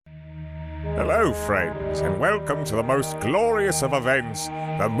Hello, friends, and welcome to the most glorious of events,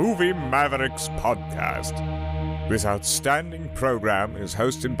 the Movie Mavericks podcast. This outstanding program is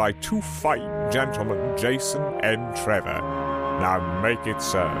hosted by two fine gentlemen, Jason and Trevor. Now make it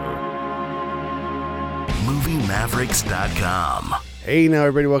so. MovieMavericks.com. Hey now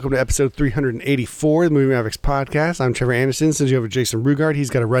everybody, welcome to episode 384 of the Movie Mavericks podcast. I'm Trevor Anderson. Since you have Jason Rugard,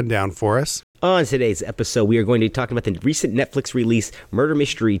 he's got a rundown for us. On today's episode, we are going to be talking about the recent Netflix release, Murder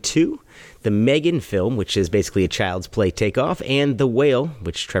Mystery 2, the M3GAN film, which is basically a Child's Play takeoff, and The Whale,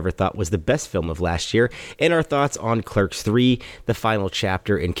 which Trevor thought was the best film of last year, and our thoughts on Clerks III, the final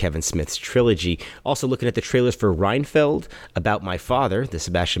chapter in Kevin Smith's trilogy. Also looking at the trailers for Renfield, About My Father, the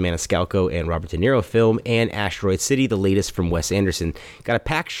Sebastian Maniscalco and Robert De Niro film, and Asteroid City, the latest from Wes Anderson. Got a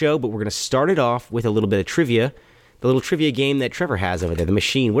packed show, but we're going to start it off with a little bit of trivia. The little trivia game that Trevor has over there, the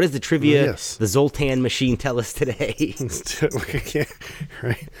machine. What does the trivia, the Zoltan machine, tell us today? Yeah,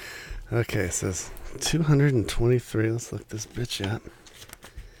 right. Okay, it says 223. Let's look this bitch up.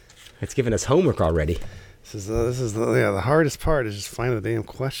 It's giving us homework already. This is the hardest part is just finding the damn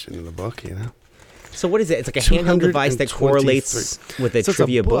question in the book, you know? So what is it? It's like a handheld device that correlates with a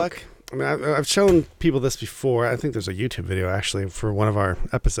trivia book? I mean, I've shown people this before. I think there's a YouTube video, actually, for one of our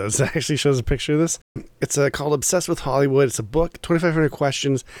episodes that actually shows a picture of this. It's called Obsessed with Hollywood. It's a book, 2,500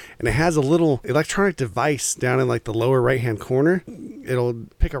 questions, and it has a little electronic device down in, like, the lower right-hand corner. It'll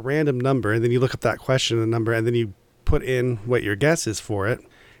pick a random number, and then you look up that question and the number, and then you put in what your guess is for it,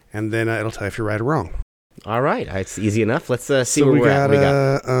 and then it'll tell you if you're right or wrong. All right. It's easy enough. Let's see where we're at. What we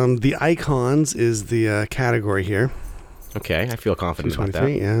got? The icons is the category here. Okay, I feel confident about that.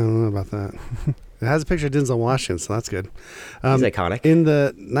 Yeah, I don't know about that. It has a picture of Denzel Washington, so that's good. He's iconic. In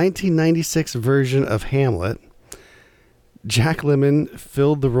the 1996 version of Hamlet, Jack Lemmon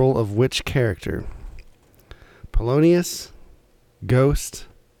filled the role of which character? Polonius, Ghost,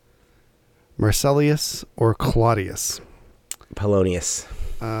 Marcellus, or Claudius? Polonius.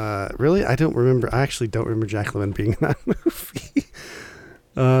 Really? I actually don't remember Jack Lemmon being in that movie.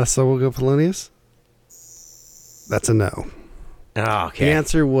 So we'll go Polonius. That's a no. Oh, okay. The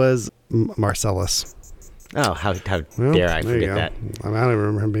answer was Marcellus. Oh, how dare I forget that? I don't even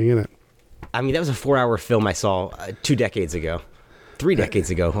remember him being in it. I mean, that was a 4-hour film I saw 2 decades ago. 3 decades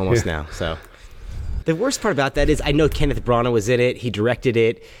ago, almost now. So the worst part about that is I know Kenneth Branagh was in it. He directed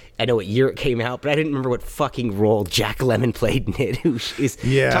it. I know what year it came out, but I didn't remember what fucking role Jack Lemmon played in it.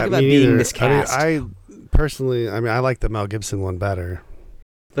 Talk about being miscast. I personally, I like the Mel Gibson one better.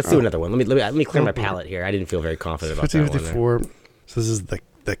 Let's do another one. Let me clear my palate here. I didn't feel very confident about that one. 1554. So this is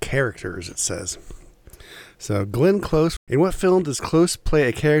the characters, it says. So Glenn Close. In what film does Close play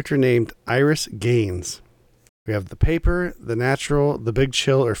a character named Iris Gaines? We have The Paper, The Natural, The Big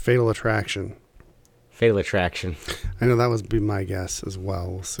Chill, or Fatal Attraction. Fatal Attraction. I know that would be my guess as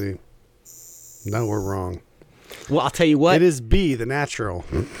well. We'll see. No, we're wrong. Well, I'll tell you what. It is B, The Natural.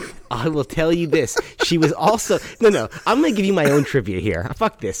 I will tell you this. She was also... No. I'm going to give you my own trivia here.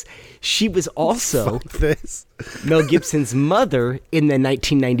 Fuck this. She was also Mel Gibson's mother in the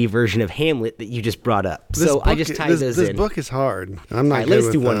 1990 version of Hamlet that you just brought up. I just tied those in. This book is hard. I'm not. All right,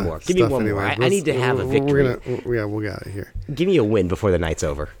 let's do one more. Give me one more. I need to have a victory. We'll get it here. Give me a win before the night's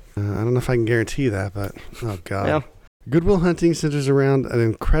over. I don't know if I can guarantee that, but oh god. Well, Good Will Hunting centers around an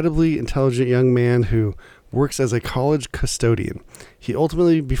incredibly intelligent young man who works as a college custodian. He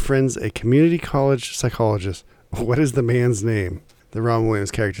ultimately befriends a community college psychologist. What is the man's name? The Robin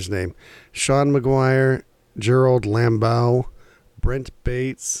Williams character's name. Sean McGuire, Gerald Lambeau, Brent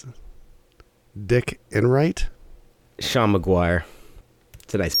Bates, Dick Enright. Sean McGuire.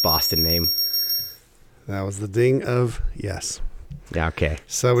 It's a nice Boston name. That was the ding of yes. Yeah, okay.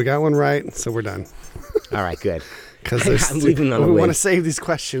 So we got one right, so we're done. All right, good. Because I'm leaving on a we win. want to save these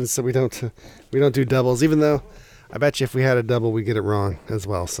questions so we don't do doubles. Even though I bet you if we had a double, we'd get it wrong as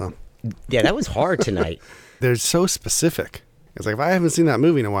well. So yeah, that was hard tonight. They're so specific. It's like if I haven't seen that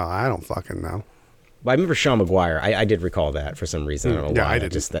movie in a while, I don't fucking know. Well, I remember Sean McGuire. I did recall that for some reason. I don't know why. I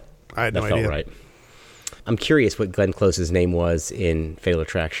didn't. I had no idea. Felt right. I'm curious what Glenn Close's name was in Fatal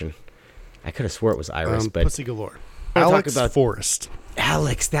Attraction. I could have swore it was Iris, but Pussy Galore. Alex Forrest.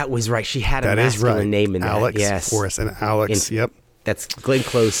 Alex, that was right. She had a masculine name in that. Alex Forrest and Alex. Yep. That's Glenn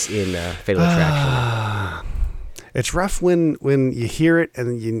Close in Fatal Attraction. It's rough when you hear it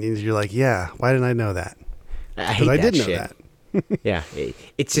and you're like, yeah, why didn't I know that? Because I did know that. Yeah,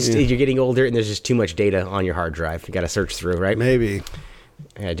 it's just you're getting older and there's just too much data on your hard drive. You got to search through, right? Maybe.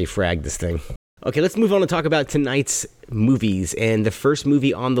 I gotta defrag this thing. Okay, let's move on and talk about tonight's movies. And the first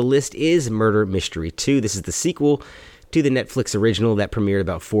movie on the list is Murder Mystery 2. This is the sequel to the Netflix original that premiered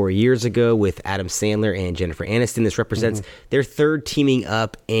about 4 years ago with Adam Sandler and Jennifer Aniston. This represents their third teaming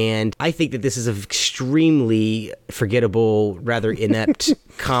up, and I think that this is an extremely forgettable, rather inept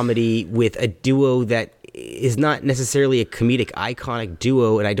comedy with a duo that is not necessarily a comedic iconic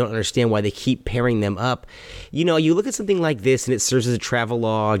duo, and I don't understand why they keep pairing them up. You know, you look at something like this and it serves as a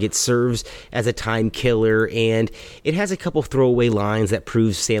travelogue, it serves as a time killer, and it has a couple throwaway lines that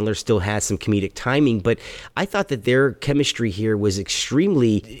proves Sandler still has some comedic timing, but I thought that their chemistry here was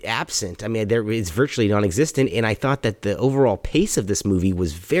extremely absent. I mean, it's virtually non-existent, and I thought that the overall pace of this movie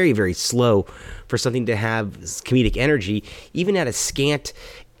was very, very slow for something to have comedic energy, even at a scant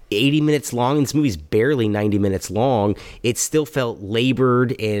 80 minutes long, and this movie's barely 90 minutes long. It still felt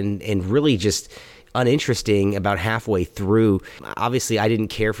labored and really just uninteresting about halfway through. Obviously, I didn't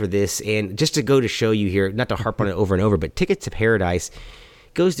care for this, and just to go to show you here, not to harp on it over and over, but Ticket to Paradise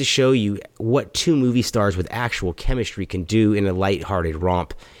goes to show you what two movie stars with actual chemistry can do in a lighthearted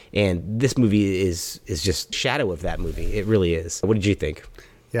romp, and this movie is just shadow of that movie. It really is. What did you think?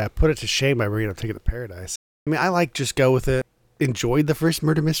 Yeah, put it to shame by bringing up Ticket to Paradise. I mean, I like just go with it. Enjoyed the first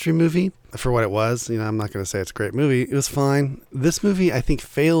murder mystery movie for what it was. You know, I'm not going to say it's a great movie. It was fine. This movie, I think,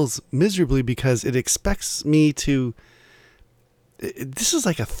 fails miserably because it expects me to... This is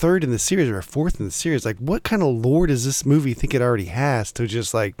like a third in the series or a fourth in the series. Like, what kind of lore does this movie think it already has to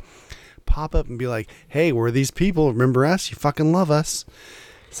just, like, pop up and be like, hey, we're these people. Remember us? You fucking love us.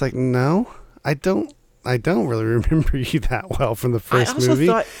 It's like, no, I don't really remember you that well from the first movie.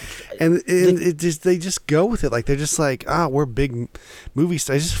 And they just go with it. Like, they're just like, we're big movie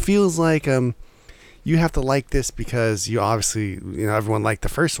stars. It just feels like you have to like this because you obviously, you know, everyone liked the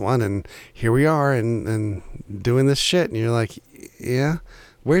first one, and here we are and doing this shit. And you're like, yeah,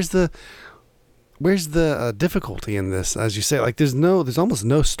 where's the difficulty in this? As you say, like, there's almost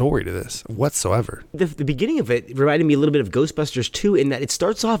no story to this whatsoever. The beginning of it reminded me a little bit of Ghostbusters 2 in that it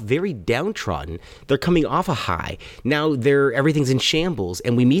starts off very downtrodden. They're coming off a high. Now everything's in shambles,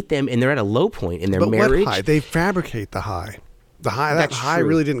 and we meet them, and they're at a low point in their marriage. What high? They fabricate the high. That high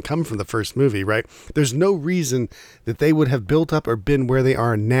really didn't come from the first movie, right? There's no reason that they would have built up or been where they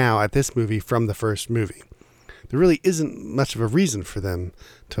are now at this movie from the first movie. There really isn't much of a reason for them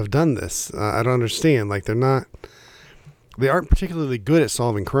to have done this. I don't understand. Like, they aren't particularly good at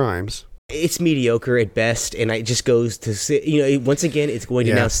solving crimes. It's mediocre at best, and it just goes to sit, you know, once again, it's going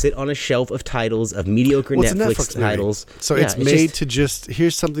to now sit on a shelf of titles of mediocre Netflix titles. So it's made to just,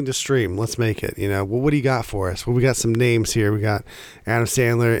 here's something to stream. Let's make it, you know. Well, what do you got for us? Well, we got some names here. We got Adam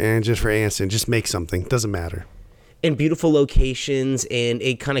Sandler and Jennifer Aniston. Just make something. Doesn't matter. And beautiful locations, and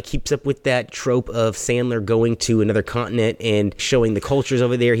it kind of keeps up with that trope of Sandler going to another continent and showing the cultures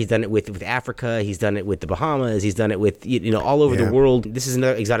over there. He's done it with Africa, he's done it with the Bahamas, he's done it with, you know, all over the world. This is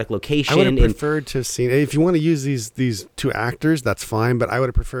another exotic location. I would have preferred to have seen, if you want to use these two actors, that's fine, but I would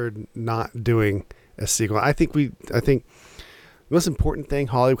have preferred not doing a sequel. I think the most important thing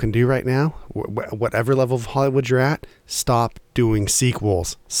Hollywood can do right now, whatever level of Hollywood you're at, stop doing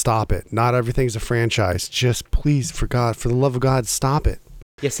sequels. Stop it. Not everything's a franchise. Just please, for the love of God, stop it.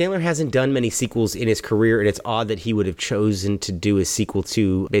 Yeah, Sandler hasn't done many sequels in his career, and it's odd that he would have chosen to do a sequel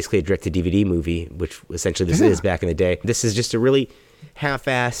to basically a direct-to-DVD movie, which essentially this is back in the day. This is just a really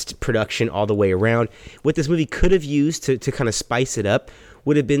half-assed production all the way around. What this movie could have used to kind of spice it up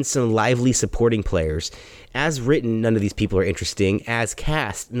would have been some lively supporting players. As written, none of these people are interesting. As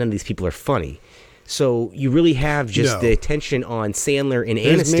cast, none of these people are funny. So you really have just the attention on Sandler and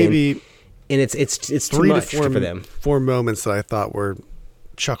Aniston, maybe and it's too much for them. 4 moments that I thought were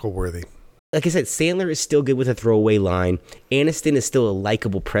chuckle-worthy. Like I said, Sandler is still good with a throwaway line. Aniston is still a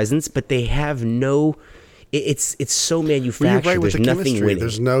likable presence, but they have no... It's so manufactured. Right, there's nothing winning.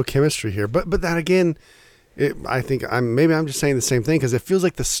 There's no chemistry here. But that again... I think I'm just saying the same thing because it feels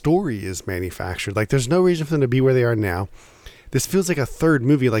like the story is manufactured. Like, there's no reason for them to be where they are now. This feels like a third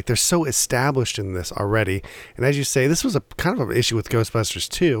movie. Like, they're so established in this already. And as you say, this was a kind of an issue with Ghostbusters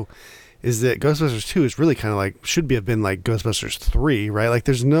 2, is that Ghostbusters 2 is really kind of like, have been like Ghostbusters 3, right? Like,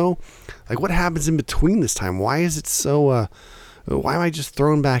 there's no, like, what happens in between this time? Why is it so, why am I just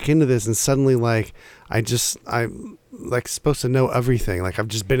thrown back into this and suddenly, like, I'm like supposed to know everything. Like, I've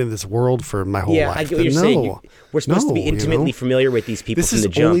just been in this world for my whole life. Yeah, I get what you're saying. We're supposed to be intimately familiar with these people from the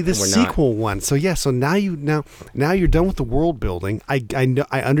jump. This is only the sequel one. So yeah, so now you're done with the world building. I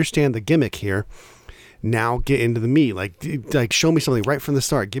understand the gimmick here. Now get into the meat. Like show me something right from the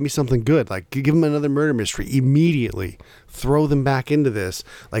start. Give me something good. Like, give them another murder mystery immediately. Throw them back into this.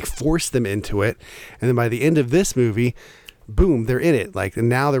 Like, force them into it. And then by the end of this movie, boom, they're in it. Like, and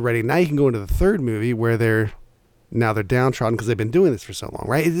now they're ready. Now you can go into the third movie where they're downtrodden because they've been doing this for so long,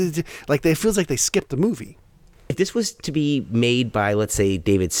 right? It feels like they skipped the movie. If this was to be made by, let's say,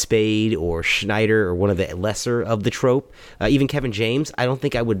 David Spade or Schneider or one of the lesser of the trope, even Kevin James, I don't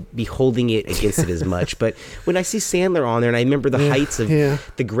think I would be holding it against it as much. But when I see Sandler on there, and I remember the heights of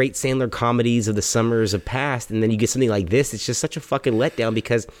the great Sandler comedies of the summers of past, and then you get something like this, it's just such a fucking letdown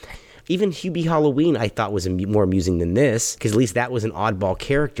because even Hubie Halloween I thought was more amusing than this, because at least that was an oddball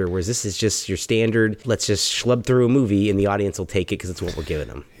character, whereas this is just your standard, let's just schlub through a movie and the audience will take it because it's what we're giving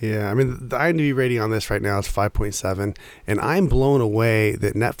them. Yeah, I mean, the IMDb rating on this right now is 5.7, and I'm blown away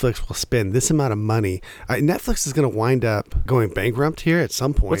that Netflix will spend this amount of money. Netflix is going to wind up going bankrupt here at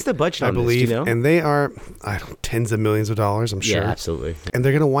some point. What's the budget on this, do you know? And they are, tens of millions of dollars, I'm sure. Yeah, absolutely. And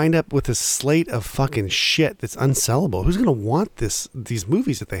they're going to wind up with a slate of fucking shit that's unsellable. Who's going to want these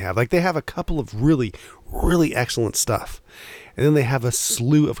movies that they have? Like, they have a couple of really, really excellent stuff, and then they have a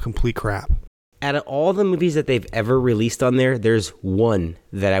slew of complete crap. Out of all the movies that they've ever released on there, there's one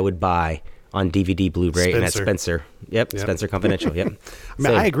that I would buy on DVD, Blu-ray, and that's Spencer. Yep, Spencer Confidential. Yep. I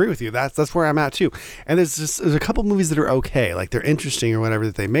mean, I agree with you. That's where I'm at too. And there's a couple movies that are okay, like they're interesting or whatever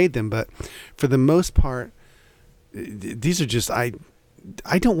that they made them, but for the most part, these are just I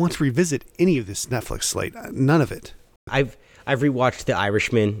don't want to revisit any of this Netflix slate. None of it. I've rewatched The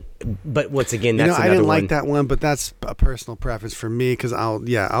Irishman, but once again, that's another one. I didn't like that one, but that's a personal preference for me because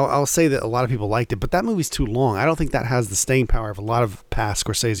I'll say that a lot of people liked it, but that movie's too long. I don't think that has the staying power of a lot of past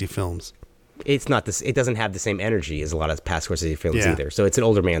Scorsese films. It's not this. It doesn't have the same energy as a lot of past Scorsese films either. So it's an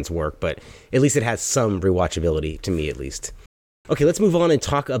older man's work, but at least it has some rewatchability to me, at least. Okay, let's move on and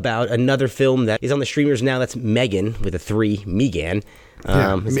talk about another film that is on the streamers now. That's M3GAN with a 3, M3GAN.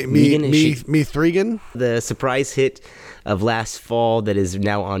 M3GAN? The surprise hit of last fall that is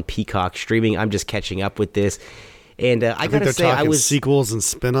now on Peacock streaming. I'm just catching up with this. And I gotta say, I was sequels and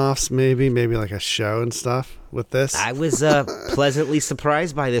spin-offs, maybe like a show and stuff with this. I was pleasantly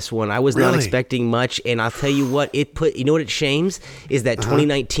surprised by this one. I was not expecting much, and I'll tell you what, you know what it shames is that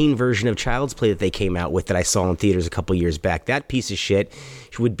 2019 version of Child's Play that they came out with that I saw in theaters a couple years back. That piece of shit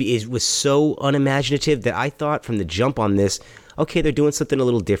was so unimaginative that I thought from the jump on this, okay, they're doing something a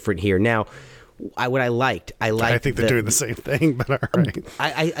little different here. Now, I think they're doing the same thing, but all right.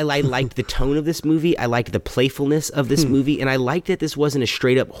 I liked the tone of this movie. I liked the playfulness of this movie, and I liked that this wasn't a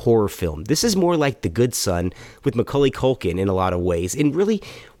straight up horror film. This is more like The Good Son with Macaulay Culkin in a lot of ways. And really,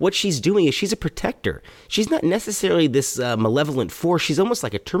 what she's doing is she's a protector. She's not necessarily this malevolent force. She's almost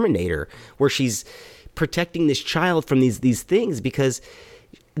like a Terminator, where she's protecting this child from these things because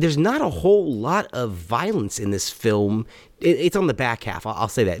there's not a whole lot of violence in this film. It's on the back half. I'll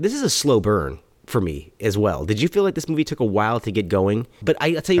say that. This is a slow burn for me as well. Did you feel like this movie took a while to get going? But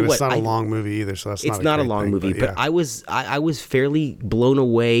I'll tell you what, it's not a long movie either, so that's not a long movie. But I was fairly blown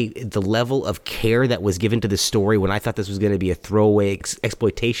away the level of care that was given to the story when I thought this was going to be a throwaway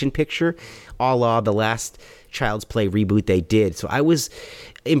exploitation picture, a la the last Child's Play reboot they did. So I was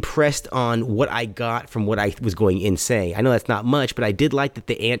impressed on what I got from what I was going in saying. I know that's not much, but I did like that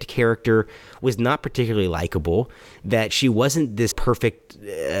the aunt character was not particularly likable, that she wasn't this perfect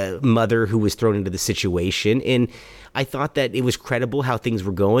mother who was thrown into the situation, and I thought that it was credible how things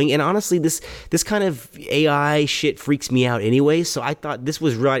were going. And honestly, this kind of AI shit freaks me out anyway, so I thought this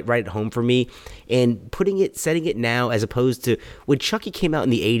was right at home for me. And setting it now as opposed to when Chucky came out in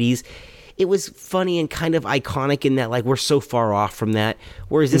the 80s, it was funny and kind of iconic in that, like, we're so far off from that,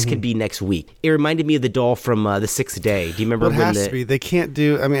 whereas this could be next week. It reminded me of the doll from The Sixth Day. Do you remember when it has to be. They can't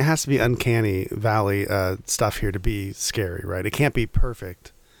do, I mean, it has to be uncanny valley stuff here to be scary, right? It can't be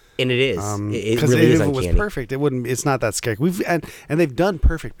perfect. And it is. It really is uncanny. If it was perfect, it's not that scary. And they've done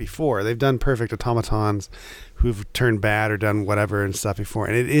perfect before. They've done perfect automatons who've turned bad or done whatever and stuff before,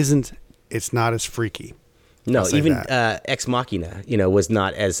 and it's not as freaky. No, even Ex Machina, was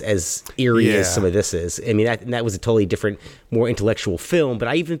not as eerie as some of this is. I mean, that was a totally different, more intellectual film. But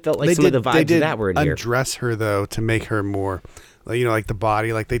I even felt like some of the vibes of that were in here. They did undress her though to make her more, like the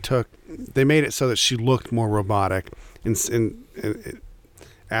body. Like they made it so that she looked more robotic, as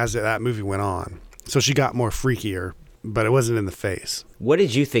that movie went on. So she got more freakier, but it wasn't in the face. What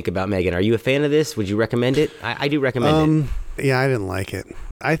did you think about M3GAN? Are you a fan of this? Would you recommend it? I do recommend it. Yeah, I didn't like it.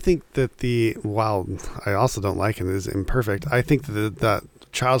 I think that while I also don't like it, is imperfect. I think that the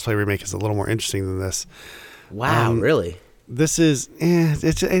Child's Play remake is a little more interesting than this. Wow, really? This is,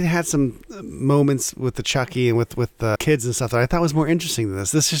 it had some moments with the Chucky and with the kids and stuff that I thought was more interesting than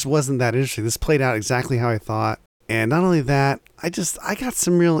this. This just wasn't that interesting. This played out exactly how I thought. And not only that, I got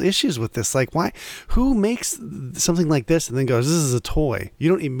some real issues with this. Like, who makes something like this and then goes, this is a toy? You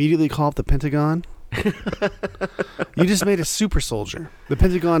don't immediately call up the Pentagon? You just made a super soldier. The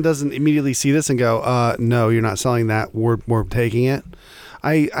Pentagon doesn't immediately see this and go, no, you're not selling that. We're taking it.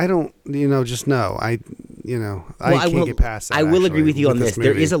 I don't, just no. I can't get past that. I will agree with you on this.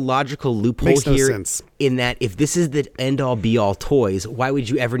 There is a logical loophole here sense. In that if this is the end-all be-all toys, why would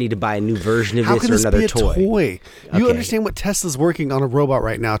you ever need to buy a new version of How this can or this another be a toy? You understand what Tesla's working on a robot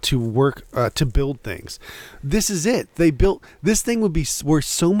right now to build things. This is it. They built this thing would be worth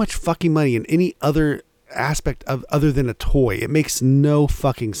so much fucking money in any other aspect of other than a toy. It makes no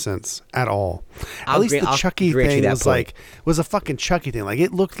fucking sense at all. At least the Chucky thing was a fucking Chucky thing. Like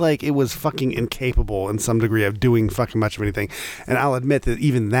it looked like it was fucking incapable in some degree of doing fucking much of anything. And I'll admit that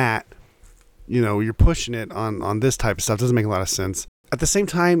even that, you're pushing it on this type of stuff doesn't make a lot of sense. At the same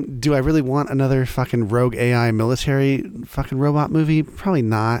time, do I really want another fucking rogue AI military fucking robot movie? Probably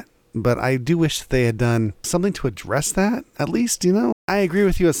not. But I do wish that they had done something to address that, at least, I agree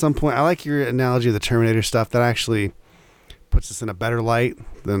with you at some point. I like your analogy of the Terminator stuff. That actually puts us in a better light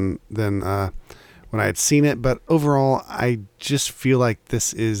than when I had seen it. But overall, I just feel like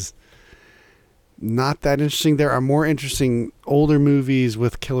this is not that interesting. There are more interesting older movies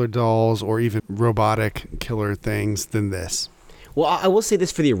with killer dolls or even robotic killer things than this. Well, I will say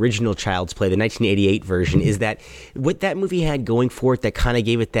this for the original Child's Play, the 1988 version, is that what that movie had going for it that kind of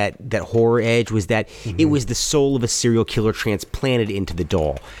gave it that horror edge was that it was the soul of a serial killer transplanted into the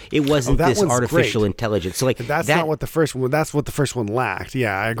doll. It wasn't this artificial intelligence. So that's not what the first one. That's what the first one lacked.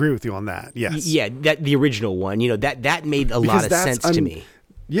 Yeah, I agree with you on that. Yes. Yeah, the original one. That made a lot of sense to me.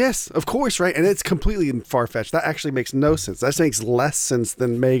 Yes, of course, right? And it's completely far-fetched. That actually makes no sense. That makes less sense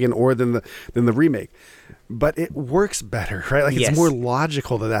than M3GAN or than the remake. But it works better, right? Like it's more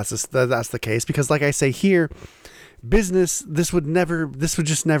logical that's the case because, like I say here, business this would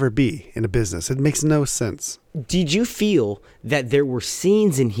just never be in a business. It makes no sense. Did you feel that there were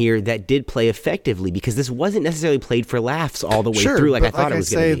scenes in here that did play effectively because this wasn't necessarily played for laughs all the way through like I thought it was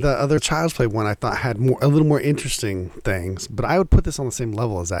going to be? The other Child's Play one I thought had a little more interesting things, but I would put this on the same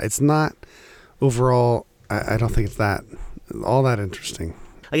level as that. It's not overall. I don't think it's all that interesting.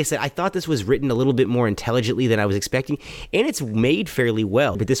 Like I said, I thought this was written a little bit more intelligently than I was expecting, and it's made fairly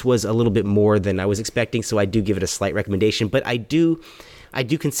well. But this was a little bit more than I was expecting, so I do give it a slight recommendation. But I do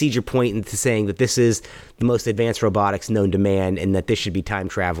concede your point into saying that this is the most advanced robotics known to man, and that this should be time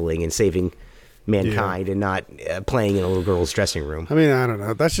traveling and saving mankind and not playing in a little girl's dressing room. I mean, I don't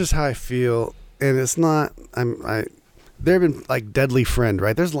know. That's just how I feel, and it's not. There have been like Deadly Friend,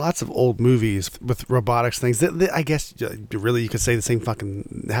 right? There's lots of old movies with robotics things that I guess really you could say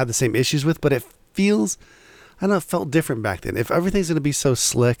have the same issues with, but it feels, I don't know, it felt different back then. If everything's going to be so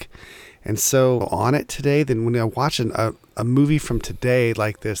slick and so on it today, then when I watch a movie from today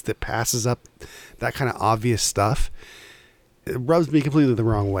like this that passes up that kind of obvious stuff, it rubs me completely the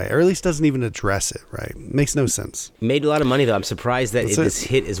wrong way, or at least doesn't even address it, right? It makes no sense. Made a lot of money, though. I'm surprised that this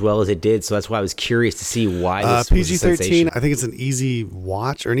hit as well as it did, so that's why I was curious to see why this was a sensation. PG-13, I think it's an easy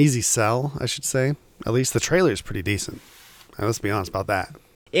watch, or an easy sell, I should say. At least the trailer is pretty decent. Let's be honest about that.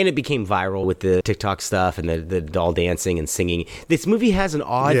 And it became viral with the TikTok stuff and the doll dancing and singing. This movie has an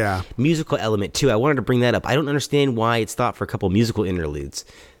odd musical element, too. I wanted to bring that up. I don't understand why it's thought for a couple musical interludes.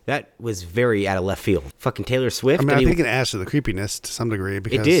 That was very out of left field. Fucking Taylor Swift. I think it adds to the creepiness to some degree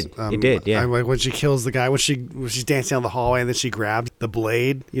because it did. Yeah. When she kills the guy, when she's dancing down the hallway and then she grabs the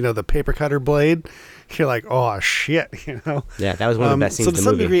blade, the paper cutter blade. You're like, oh shit, Yeah, that was one of the best scenes of the movie.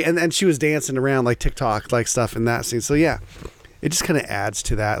 So to some degree, and she was dancing around like TikTok like stuff in that scene. So yeah, it just kind of adds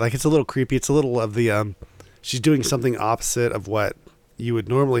to that. Like it's a little creepy. It's a little of the she's doing something opposite of what you would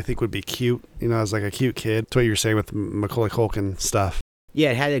normally think would be cute. As like a cute kid. That's what you were saying with Macaulay Culkin stuff.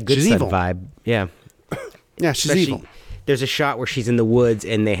 Yeah, it had a good son vibe. Yeah. Yeah, she's evil. There's a shot where she's in the woods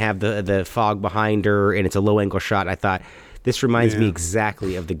and they have the fog behind her and it's a low angle shot. I thought this reminds me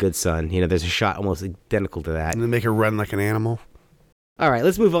exactly of The Good Son. There's a shot almost identical to that. And then make her run like an animal. All right,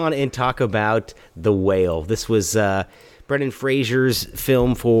 let's move on and talk about The Whale. This was Brendan Fraser's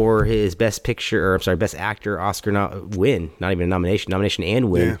film for his Best Actor Oscar win. Not even a nomination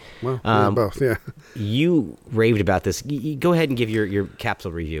and win. Yeah, well, both, yeah. You raved about this. Go ahead and give your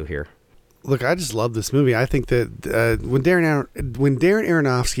capsule review here. Look, I just love this movie. I think that when Darren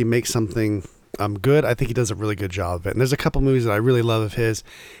Aronofsky makes something good, I think he does a really good job of it. And there's a couple movies that I really love of his,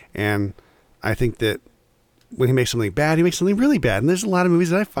 and I think that when he makes something bad, he makes something really bad. And there's a lot of movies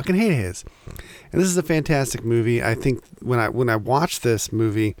that I fucking hate his. And this is a fantastic movie. I think when I watch this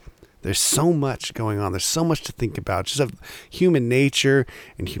movie, there's so much going on. There's so much to think about. Just of human nature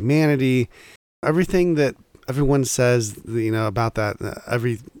and humanity. Everything that everyone says, about that.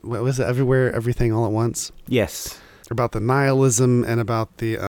 Everywhere, everything, all at once. Yes. About the nihilism and about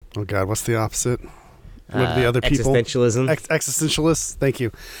the, what's the opposite? What are the other people? Existentialism. Existentialists. Thank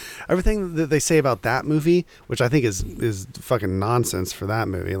you. Everything that they say about that movie, which I think is fucking nonsense for that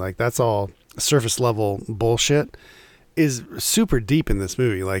movie. Like that's all surface level bullshit. Is super deep in this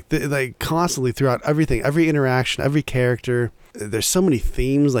movie. Like constantly throughout everything, every interaction, every character. There's so many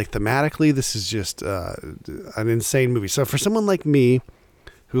themes. Like thematically, this is just an insane movie. So for someone like me,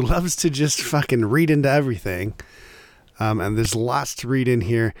 who loves to just fucking read into everything, and there's lots to read in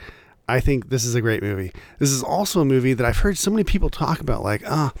here, I think this is a great movie. This is also a movie that I've heard so many people talk about. Like,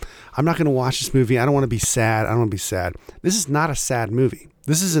 I'm not going to watch this movie. I don't want to be sad. I don't want to be sad. This is not a sad movie.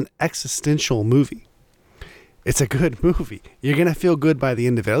 This is an existential movie. It's a good movie. You're going to feel good by the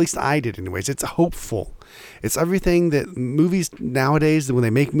end of it. At least I did anyways. It's hopeful. It's everything that movies nowadays, when they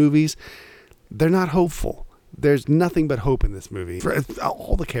make movies, they're not hopeful. There's nothing but hope in this movie for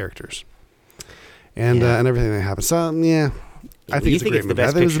all the characters and everything that happens. So, yeah, I think it's a great movie. I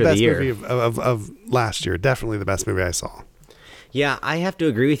think it was the best movie of last year. Definitely the best movie I saw. Yeah, I have to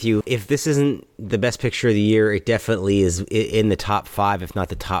agree with you. If this isn't the best picture of the year, it definitely is in the top 5, if not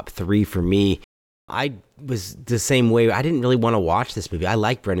the top 3 for me. I was the same way. I didn't really want to watch this movie. I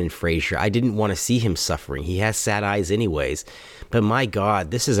like Brendan Fraser. I didn't want to see him suffering. He has sad eyes anyways. But my God,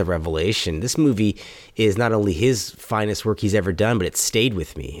 this is a revelation. This movie is not only his finest work he's ever done, but it stayed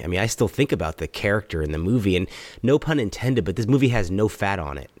with me. I mean, I still think about the character in the movie, and no pun intended, but this movie has no fat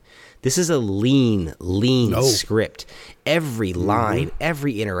on it. This is a lean script. Every line,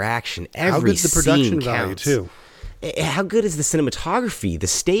 every interaction, every scene counts. How good's the production value, too? How good is the cinematography, the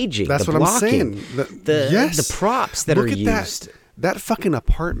staging, the blocking, what I'm saying. The props that are used? That fucking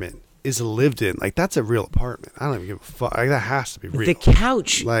apartment is lived in. Like, that's a real apartment. I don't even give a fuck. Like, that has to be real. The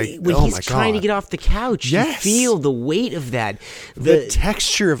couch, like, when he's trying to get off the couch, you feel the weight of that. The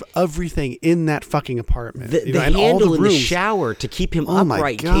texture of everything in that fucking apartment. The handle in the shower to keep him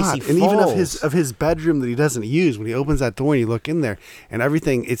upright in case he falls. And even of his bedroom that he doesn't use, when he opens that door and you look in there, and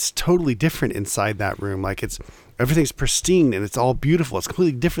everything, it's totally different inside that room. Like, everything's pristine and it's all beautiful. It's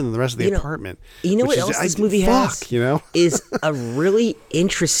completely different than the rest of the apartment. You know what else this movie has? Is a really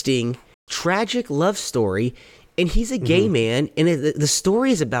interesting, tragic love story. And he's a gay man. And the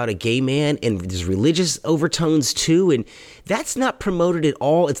story is about a gay man. And there's religious overtones too. And that's not promoted at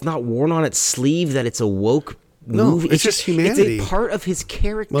all. It's not worn on its sleeve that it's a woke movie. It's just humanity. It's a part of his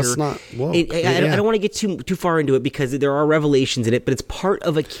character. Well, it's not woke. I don't want to get too far into it because there are revelations in it, but it's part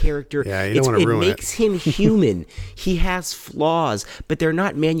of a character. Yeah, you don't want to ruin it. It makes him human. He has flaws, but they're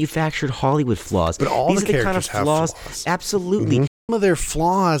not manufactured Hollywood flaws. But all These the are the characters kind of flaws. have flaws. Absolutely. Some of their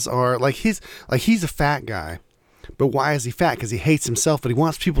flaws are he's a fat guy. But why is he fat? Because he hates himself, but he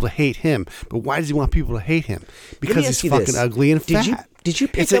wants people to hate him. But why does he want people to hate him? Because he's fucking ugly and fat. Did you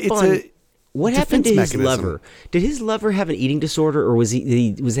pick up on... What happened to his lover? Did his lover have an eating disorder, or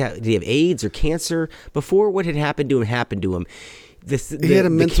did he have AIDS or cancer before what had happened to him? The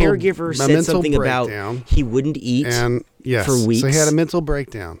caregiver said something about he wouldn't eat for weeks. So he had a mental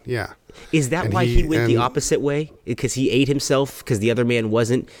breakdown. Yeah. Is that why he went the opposite way? Because he ate himself because the other man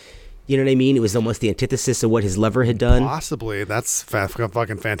wasn't? You know what I mean? It was almost the antithesis of what his lover had done. Possibly. That's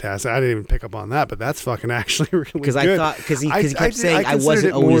fucking fantastic. I didn't even pick up on that, but that's fucking actually really good. Because he kept saying, I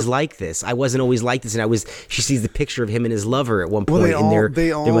wasn't always like this. I wasn't always like this. And she sees the picture of him and his lover at one point, and they're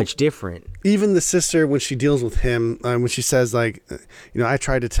much different. Even the sister, when she deals with him, when she says, like, I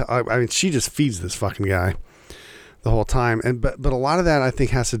tried to tell, I mean, she just feeds this fucking guy the whole time. But a lot of that, I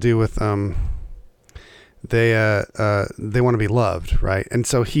think, has to do with, they want to be loved, right? And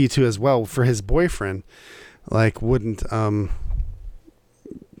so he too as well, for his boyfriend, like, wouldn't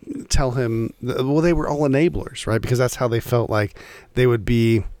tell him, well, they were all enablers, right? Because that's how they felt like they would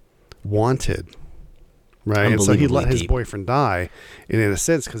be wanted, right? And so he let his boyfriend die in a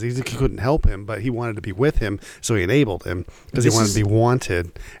sense because he couldn't help him, but he wanted to be with him, so he enabled him because he wanted to be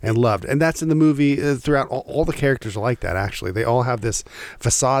wanted and loved. And that's in the movie throughout. All the characters are like that, actually. They all have this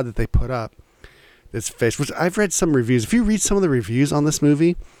facade that they put up, this face, which I've read some reviews. If you read some of the reviews on this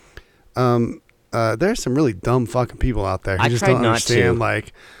movie, there's some really dumb fucking people out there who just don't understand,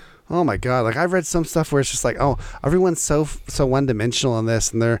 like, oh my God. Like, I've read some stuff where it's just like, oh, everyone's so one-dimensional on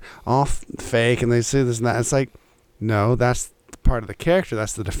this, and they're all fake, and they say this and that. It's like, no, that's part of the character.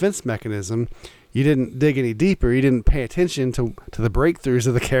 That's the defense mechanism. You didn't dig any deeper. You didn't pay attention to the breakthroughs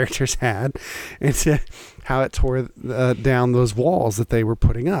that the characters had and to how it tore down those walls that they were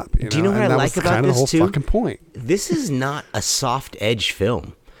putting up. Do you know what I like about this, too? The whole fucking point. This is not a soft edge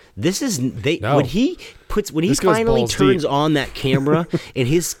film. This is when he This goes finally balls turns deep. on that camera and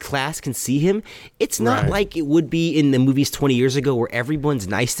his class can see him, it's not like it would be in the movies 20 years ago where everyone's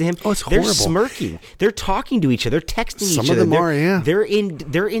nice to him. Oh, it's They're horrible. smirking. They're talking to each other. They're texting Some each of other. them are, yeah. They're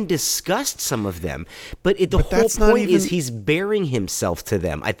in disgust, some of them. But the whole that's not point is even- he's bearing himself to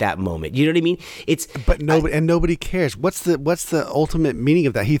them at that moment. You know what I mean? But nobody cares. What's the ultimate meaning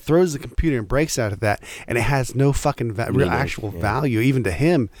of that? He throws the computer and breaks out of that, and it has no fucking real actual value even to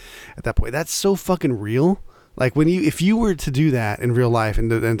him at that point. That's so fucking real. Like if you were to do that in real life and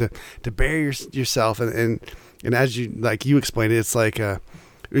to bury yourself and as you explained it, it's like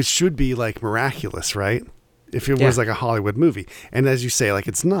it should be like miraculous, right? If it was like a Hollywood movie. And as you say, like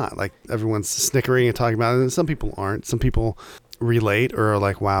it's not. Like everyone's snickering and talking about it, and some people aren't. Some people relate or are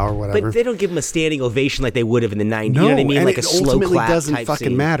like wow or whatever. But they don't give him a standing ovation like they would have in the 90s. No, You know what I mean? and Like it a slow ultimately clap doesn't type fucking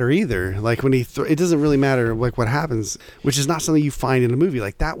scene. matter either. Like when it doesn't really matter like what happens, which is not something you find in a movie.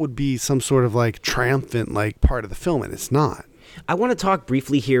 Like that would be some sort of like triumphant like part of the film, and it's not. I want to talk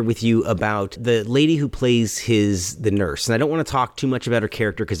briefly here with you about the lady who plays the nurse. And I don't want to talk too much about her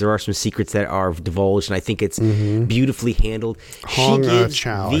character because there are some secrets that are divulged, and I think it's beautifully handled. Hong She gives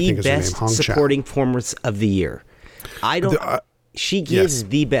Chow, I the think is her name. best Hong Chow. supporting performance of the year. She gives yes.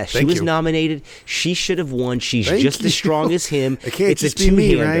 the best. She Thank was you. nominated. She should have won. She's Thank just you. as strong as him. It can't It's just a be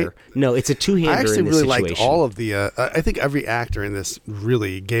me, two-hander. right? No, it's a two-hander I actually in this really situation. liked all of the. I think every actor in this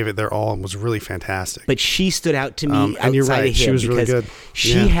really gave it their all and was really fantastic. But she stood out to me and you're outside right, of she him was really because good.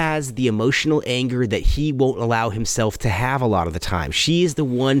 she Yeah. has the emotional anger that he won't allow himself to have a lot of the time. She is the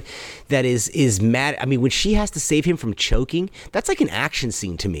one that is mad. I mean, when she has to save him from choking, that's like an action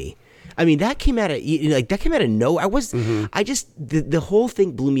scene to me. I mean, that came out of nowhere. The whole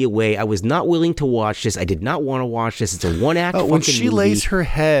thing blew me away. I was not willing to watch this. I did not want to watch this. It's a one-act fucking when she movie. lays her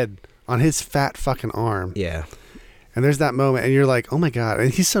head on his fat fucking arm. Yeah. And there's that moment, and you're like, oh my God.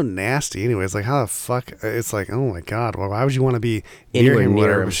 And he's so nasty anyways. Like, how the fuck? It's like, oh my God. Well, why would you want to be Anywhere near him? near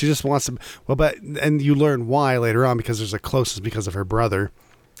Whatever. him. But she just wants to. And you learn why later on because there's a closeness because of her brother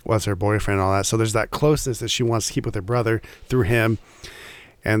was her boyfriend and all that. So there's that closeness that she wants to keep with her brother through him.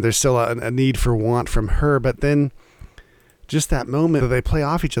 And there's still a need for want from her. But then just that moment that they play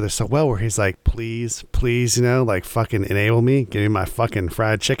off each other so well where he's like, please, like fucking enable me. Give me my fucking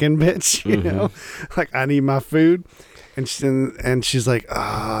fried chicken, bitch. You know, like I need my food. And she's like,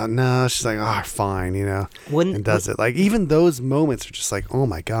 oh, no. She's like, oh, fine, you know, and does it. Like even those moments are just like, oh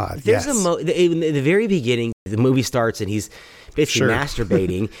my God. There's yes. in the very beginning, the movie starts and he's basically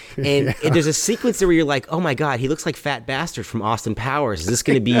masturbating, and there's a sequence there where you're like, oh my God, he looks like Fat Bastard from Austin Powers. Is this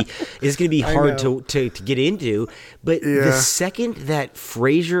going to be hard to get into? But the second that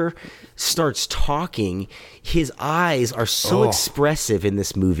Frasier starts talking, his eyes are so expressive in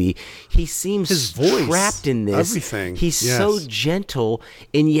this movie. He seems his voice, trapped in this. Everything. He's so gentle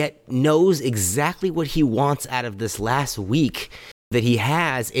and yet knows exactly what he wants out of this last week that he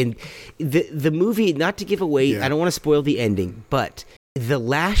has. And the movie, not to give away, I don't want to spoil the ending, but the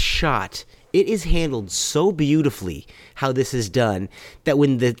last shot, it is handled so beautifully how this is done that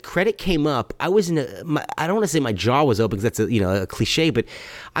when the credit came up, I was I don't want to say my jaw was open because that's a cliche, but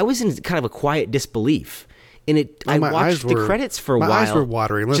I was in kind of a quiet disbelief. And I watched the credits for a while. My eyes were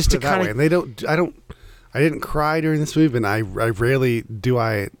watering. Let's just put it that way. And I didn't cry during this movie, and I rarely do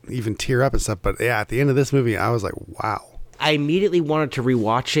I even tear up and stuff. But yeah, at the end of this movie, I was like, wow. I immediately wanted to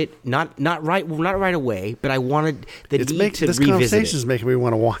rewatch it, not right away, but I wanted the need to revisit this conversation is making me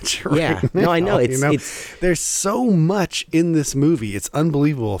want to watch it. Right now, no, I know there's so much in this movie. It's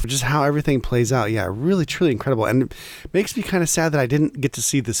unbelievable for just how everything plays out. Yeah, really, truly incredible, and it makes me kind of sad that I didn't get to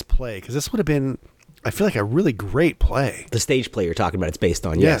see this play because this would have been, I feel like, a really great play. The stage play you're talking about, it's based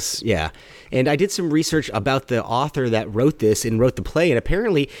on. Yes. Yeah. And I did some research about the author that wrote this and wrote the play, and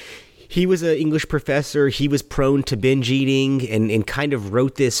apparently he was an English professor. He was prone to binge eating and kind of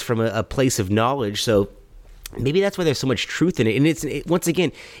wrote this from a place of knowledge. So maybe that's why there's so much truth in it. And once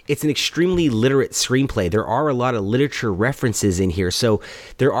again, it's an extremely literate screenplay. There are a lot of literature references in here. So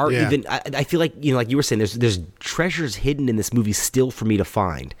there are even, I feel like, like you were saying, there's treasures hidden in this movie still for me to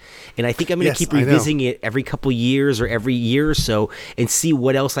find. And I think I'm going to keep revisiting it every couple years or every year or so and see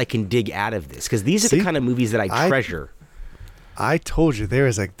what else I can dig out of this. Because these are the kind of movies that I treasure. I told you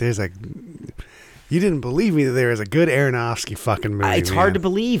there's a you didn't believe me that there is a good Aronofsky fucking movie. It's hard to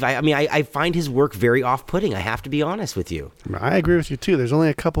believe. I find his work very off-putting. I have to be honest with you. I agree with you too. There's only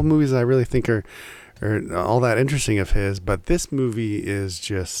a couple movies that I really think are all that interesting of his, but this movie is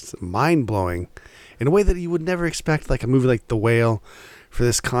just mind-blowing in a way that you would never expect, like a movie like The Whale, for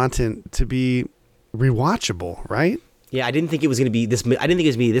this content to be rewatchable, right? Yeah, I didn't think it was going to be this. I didn't think it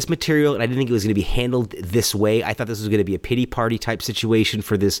was going to be this material, and I didn't think it was going to be handled this way. I thought this was going to be a pity party type situation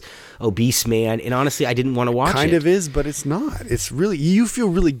for this obese man, and honestly, I didn't want to watch it. Kind of is, but it's not. It's really, you feel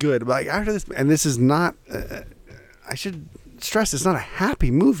really good. Like after this, and this is not. I should stress, it's not a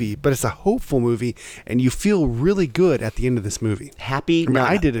happy movie, but it's a hopeful movie, and you feel really good at the end of this movie. Happy? I mean,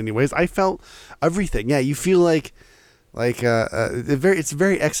 I did anyways. I felt everything. Yeah, you feel like it's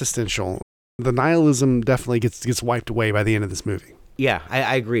very existential. The nihilism definitely gets wiped away by the end of this movie. Yeah,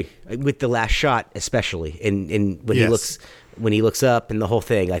 I agree with the last shot, especially, and when he looks up and the whole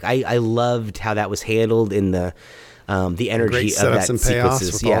thing. Like I loved how that was handled in the energy of that and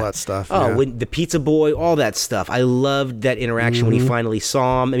sequences, with all that stuff. Oh, when the pizza boy, all that stuff. I loved that interaction when he finally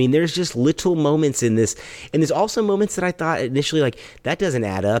saw him. I mean, there's just little moments in this, and there's also moments that I thought initially like that doesn't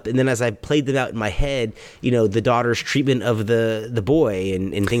add up, and then as I played them out in my head, the daughter's treatment of the boy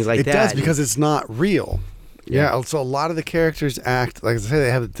and things like that. It does, because it's not real. Yeah. So a lot of the characters act like I say, they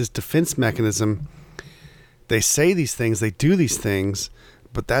have this defense mechanism. They say these things, they do these things.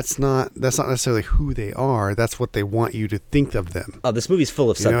 But that's not necessarily who they are. That's what they want you to think of them. Oh, this movie's full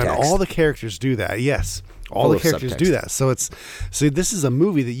of subtext. And all the characters do that. Yes, all the characters do that. So this is a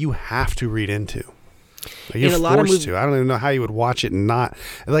movie that you have to read into. Like, you're forced to. I don't even know how you would watch it and not.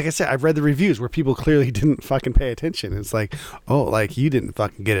 Like I said, I've read the reviews where people clearly didn't fucking pay attention. It's like, oh, like you didn't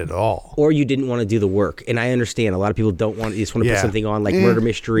fucking get it at all, or you didn't want to do the work. And I understand a lot of people don't want. You just want to put something on like murder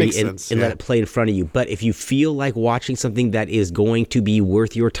mystery and let it play in front of you. But if you feel like watching something that is going to be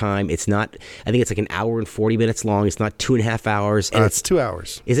worth your time, it's not. I think it's like an hour and 40 minutes long. It's not 2.5 hours. And it's 2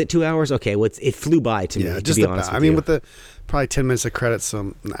 hours. Is it 2 hours? Okay, well, it flew by to me. To be honest, with you. with the probably 10 minutes of credits, so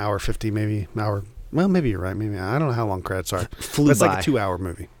an hour 50, maybe an hour. Well, maybe you're right. Maybe I don't know how long credits are. It's like a 2-hour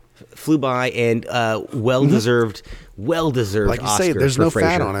movie. Flew by, and well-deserved like you Oscar say, there's for no Frasier.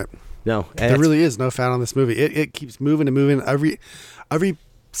 fat on it. No, there really is no fat on this movie. It keeps moving and moving. Every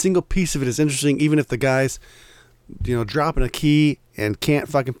single piece of it is interesting, even if the guy's dropping a key and can't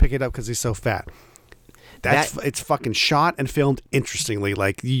fucking pick it up because he's so fat. It's fucking shot and filmed interestingly.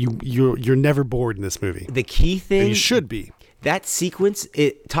 Like you're never bored in this movie. The key thing, and you should be. That sequence,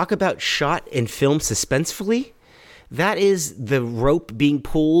 talk about shot and filmed suspensefully. That is the rope being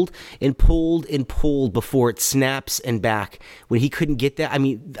pulled and pulled and pulled before it snaps and back. When he couldn't get that, I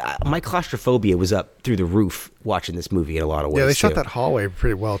mean, my claustrophobia was up through the roof watching this movie in a lot of ways. Yeah, they shot that hallway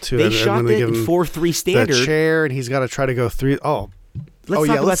pretty well too. They shot it in 4:3 standard. The chair, and he's got to try to go through.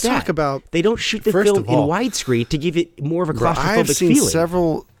 Let's talk about. They don't shoot the film in widescreen to give it more of a claustrophobic feeling. I've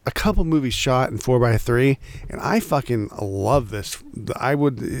seen a couple movies shot in 4:3, and I fucking love this. I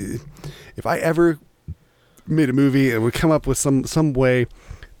would, if I ever made a movie and would come up with some way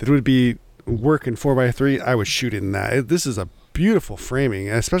that would be work in 4:3, I would shoot it in that. This is a beautiful framing,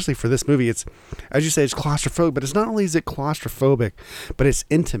 especially for this movie. It's, as you say, it's claustrophobic, but it's not only is it claustrophobic, but it's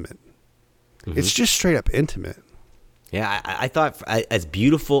intimate. Mm-hmm. It's just straight up intimate. Yeah, I thought as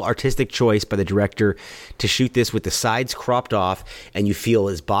beautiful artistic choice by the director to shoot this with the sides cropped off, and you feel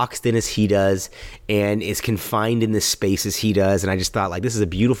as boxed in as he does and as confined in this space as he does. And I just thought, like, this is a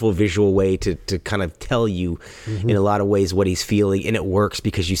beautiful visual way to kind of tell you in a lot of ways what he's feeling. And it works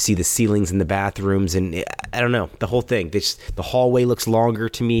because you see the ceilings in the bathrooms, and I don't know, the whole thing. The hallway looks longer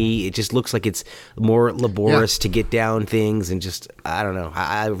to me. It just looks like it's more laborious to get down things, and just, I don't know.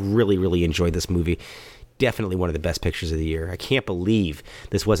 I really, really enjoyed this movie. Definitely one of the best pictures of the year. I can't believe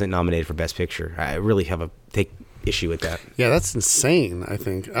this wasn't nominated for Best Picture. I really take issue with that. Yeah, that's insane, I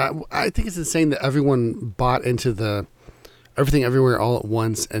think. I think it's insane that everyone bought into the Everything Everywhere All at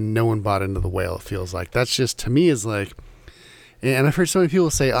Once and no one bought into The Whale, it feels like. That's just, to me, is like... And I've heard so many people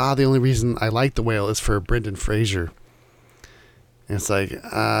say, the only reason I like The Whale is for Brendan Fraser. And it's like,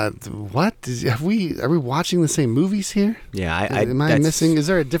 what? Are we watching the same movies here? Yeah, am I missing? Is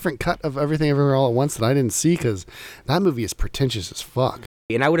there a different cut of Everything Everywhere All at Once that I didn't see? Because that movie is pretentious as fuck.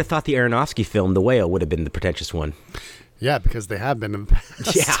 And I would have thought the Aronofsky film, The Whale, would have been the pretentious one. Yeah, because they have been in the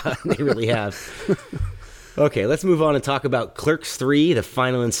past. Yeah, they really have. Okay, let's move on and talk about Clerks III, the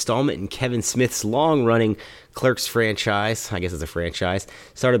final installment in Kevin Smith's long-running Clerks franchise. I guess it's a franchise.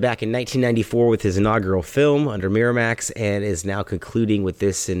 Started back in 1994 with his inaugural film under Miramax and is now concluding with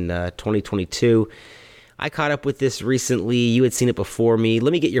this in 2022. I caught up with this recently. You had seen it before me.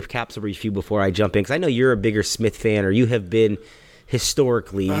 Let me get your capsule review before I jump in, because I know you're a bigger Smith fan, or you have been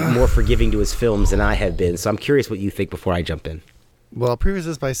historically more forgiving to his films than I have been. So I'm curious what you think before I jump in. Well, I'll preface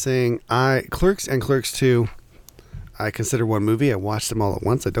this by saying Clerks and Clerks 2, I consider one movie. I watched them all at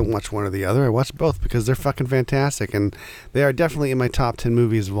once. I don't watch one or the other. I watch both because they're fucking fantastic, and they are definitely in my top 10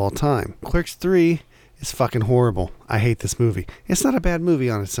 movies of all time. Clerks 3 is fucking horrible. I hate this movie. It's not a bad movie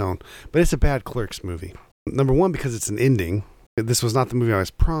on its own, but it's a bad Clerks movie. Number one, because it's an ending. This was not the movie I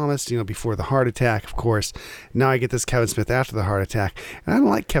was promised, before the heart attack, of course. Now I get this Kevin Smith after the heart attack. And I don't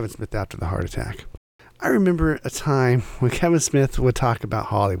like Kevin Smith after the heart attack. I remember a time when Kevin Smith would talk about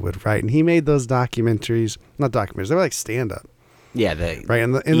Hollywood, right? And he made those documentaries, not documentaries, they were like stand-up. Yeah, right.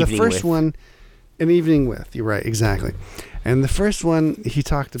 And the first one, An Evening With, you're right, exactly. And the first one, he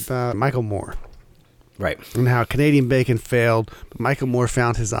talked about Michael Moore. Right. And how Canadian Bacon failed, but Michael Moore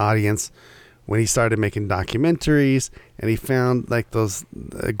found his audience when he started making documentaries, and he found like those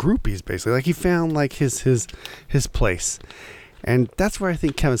groupies, basically. Like he found like his place. And that's where I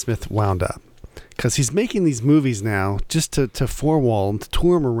think Kevin Smith wound up. Because he's making these movies now just to four-wall them, to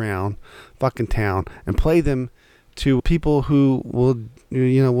tour them around fucking town and play them to people who will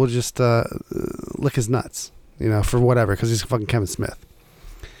just lick his nuts, for whatever, because he's fucking Kevin Smith.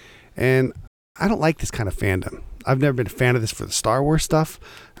 And I don't like this kind of fandom. I've never been a fan of this for the Star Wars stuff.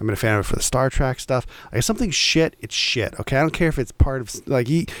 I've been a fan of it for the Star Trek stuff. Like, if something's shit, it's shit, okay? I don't care if it's part of, like,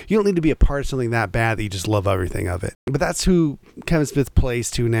 you don't need to be a part of something that bad that you just love everything of it. But that's who Kevin Smith plays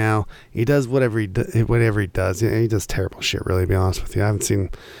to now. He does whatever he does. He does terrible shit, really, to be honest with you. I haven't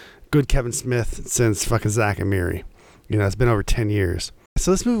seen good Kevin Smith since fucking Zack and Miri. It's been over 10 years. So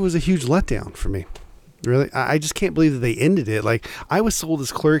this movie was a huge letdown for me. Really? I just can't believe that they ended it. Like, I was sold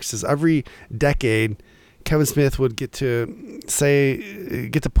as Clerks as every decade Kevin Smith would get to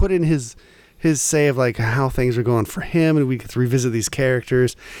put in his say of like how things are going for him, and we get to revisit these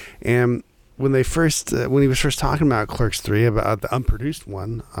characters. And when he was first talking about Clerks 3, about the unproduced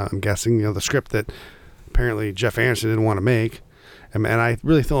one, I'm guessing, the script that apparently Jeff Anderson didn't want to make, and I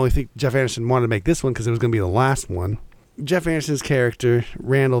really only think Jeff Anderson wanted to make this one because it was going to be the last one. Jeff Anderson's character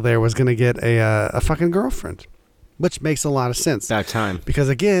Randall there was going to get a fucking girlfriend, which makes a lot of sense. That time, because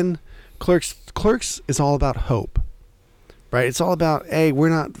again, Clerks is all about hope, right? It's all about, hey, we're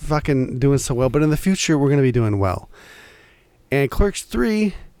not fucking doing so well, but in the future, we're going to be doing well. And Clerks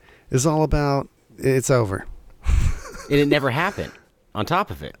 3 is all about, it's over. And it never happened on top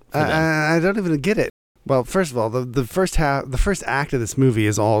of it. I don't even get it. Well, first of all, the first act of this movie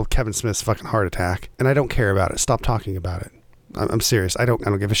is all Kevin Smith's fucking heart attack, and I don't care about it. Stop talking about it. I'm serious. I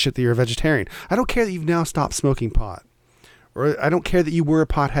don't give a shit that you're a vegetarian. I don't care that you've now stopped smoking pot. Or I don't care that you were a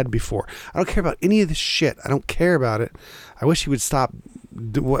pothead before. I don't care about any of this shit. I don't care about it. I wish he would stop.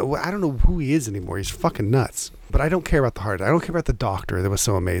 I don't know who he is anymore. He's fucking nuts. But I don't care about the heart. I don't care about the doctor that was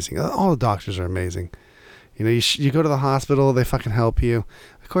so amazing. All the doctors are amazing. You go to the hospital, they fucking help you.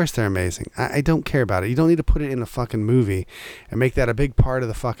 Of course they're amazing. I don't care about it. You don't need to put it in a fucking movie and make that a big part of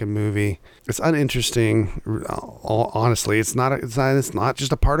the fucking movie. It's uninteresting. Honestly, it's not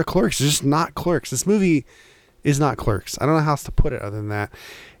just a part of Clerks. It's just not Clerks. This movie is not Clerks. I don't know how else to put it other than that.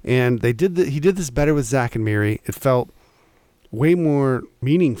 And he did this better with Zack and Miri. It felt way more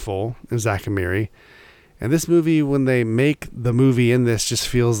meaningful in Zack and Miri. And this movie, when they make the movie in this, just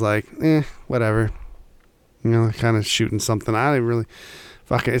feels like, whatever. Kind of shooting something. I don't really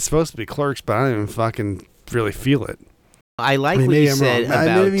fucking, it's supposed to be Clerks, but I don't even fucking really feel it. I like what you said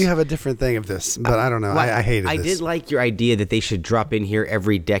about... Maybe you have a different thing of this, but I don't know. I hated this. I did like your idea that they should drop in here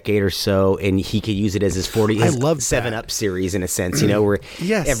every decade or so, and he could use it as his 7-Up series, in a sense, where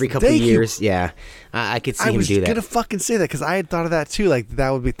every couple of years, I could see him do that. I was going to fucking say that, because I had thought of that, too. Like,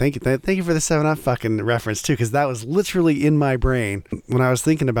 that would be... Thank you for the 7-Up fucking reference, too, because that was literally in my brain when I was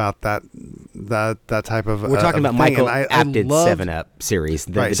thinking about that type of... We're talking about Michael Apted's 7-Up series,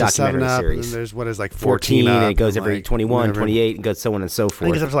 the documentary series. And there's, what is, like 14 and it goes every 21, 28, and goes so on and so forth. I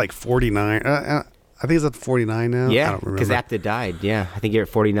think it's up to like 49. I think it's up to 49 now. Yeah, I don't remember. Because Apted died. Yeah, I think you're at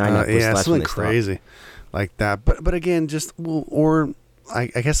 49. Yeah, something crazy like that. But again, I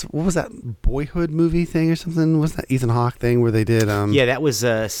guess, what was that Boyhood movie thing or something? Was that Ethan Hawke thing where they did? Yeah, that was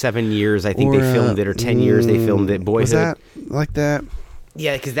 7 years. I think they filmed it, or 10 years they filmed it. Boyhood. Was that like that?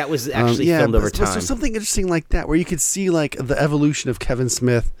 Yeah, because that was actually filmed over time. So something interesting like that, where you could see like the evolution of Kevin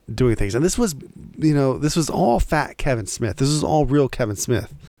Smith doing things. And this was, this was all fat Kevin Smith. This is all real Kevin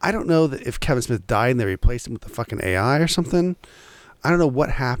Smith. I don't know that if Kevin Smith died and they replaced him with the fucking AI or something. I don't know what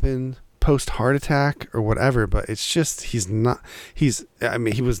happened post heart attack or whatever, but it's just, he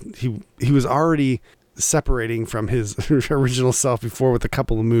was already separating from his original self before with a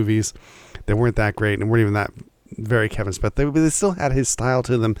couple of movies that weren't that great and weren't even that very Kevin Smith. They still had his style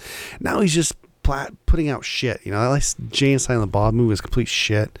to them. Now he's just putting out shit. That last Jay and Silent Bob movie was complete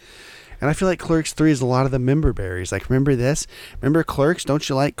shit. And I feel like Clerks 3 is a lot of the member berries. Like, remember this? Remember Clerks? Don't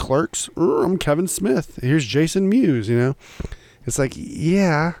you like Clerks? I'm Kevin Smith. Here's Jason Mewes, It's like,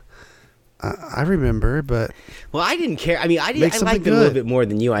 yeah, I remember, but well, I didn't care. I mean, I liked it a little bit more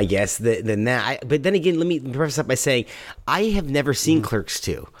than you, I guess, than that. But then again, let me preface that by saying I have never seen Clerks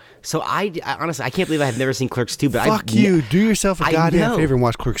 2. So I honestly, I can't believe I have never seen Clerks 2. But fuck you. Do yourself a goddamn favor and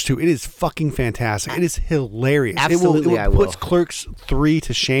watch Clerks 2. It is fucking fantastic. It is hilarious. Absolutely, it puts Clerks 3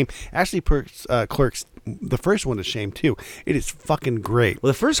 to shame. Actually, puts Clerks, the first one, to shame too. It is fucking great.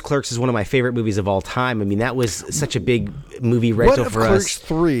 Well, the first Clerks is one of my favorite movies of all time. I mean, that was such a big movie rental for us. Clerks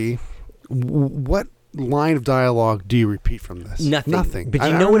 3, what line of dialogue do you repeat from this? Nothing. But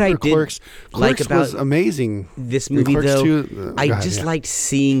you know what I did Clerks about was amazing. This movie, though? I just liked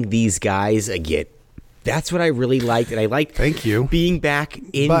seeing these guys again. That's what I really liked, and I liked being back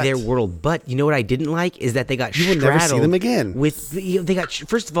in their world. But you know what I didn't like is that they got straddled. You will never see them again. They got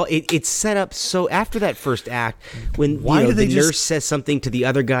first of all, it's set up so after that first act when the nurse says something to the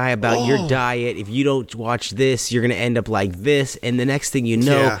other guy about your diet. If you don't watch this, you're going to end up like this. And the next thing you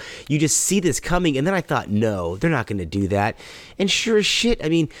know, you just see this coming. And then I thought, no, they're not going to do that. And sure as shit, I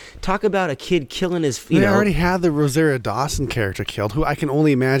mean, talk about a kid killing his. They already had the Rosario Dawson character killed, who I can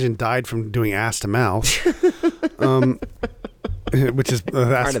only imagine died from doing ass to mouth. Which is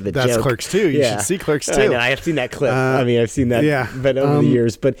that's Clerks 2. You should see Clerks 2. I know, I have seen that clip. I've seen that but over the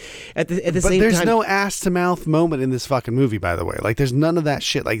years. But at the same time, there's no ass to mouth moment in this fucking movie, by the way. Like, there's none of that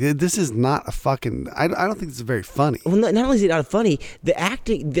shit. Like, this is not a fucking. I don't think this is very funny. Well, not only is it not funny, their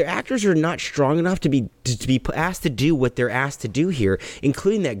actors are not strong enough to be asked to do what they're asked to do here,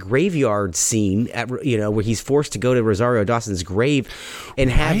 including that graveyard scene where he's forced to go to Rosario Dawson's grave and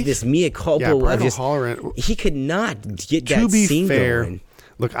have this mea culpa of just. He could not get that scene going.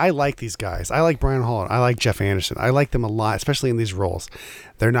 Look, I like these guys. I like Brian Holland. I like Jeff Anderson. I like them a lot, especially in these roles.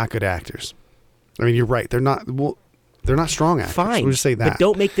 They're not good actors. I mean, you're right. They're not. Well, they're not strong actors. Fine, we'll just say that. But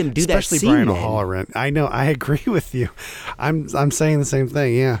don't make them do especially that scene. Especially Brian Holland. I know. I agree with you. I'm saying the same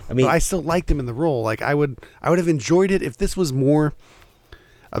thing. Yeah. I mean, but I still like them in the role. Like, I would have enjoyed it if this was more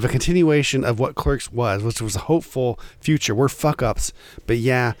of a continuation of what Clerks was, which was a hopeful future. We're fuck ups, but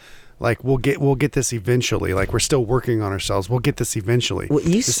yeah. Like, we'll get this eventually. Like, we're still working on ourselves. We'll get this eventually. Well,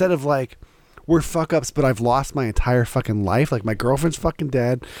 instead of like, we're fuck ups, but I've lost my entire fucking life. Like, my girlfriend's fucking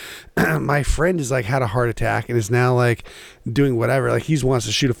dead. My friend is like had a heart attack and is now like doing whatever. Like, he wants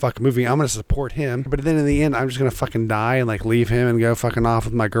to shoot a fucking movie. I'm gonna support him, but then in the end, I'm just gonna fucking die and like leave him and go fucking off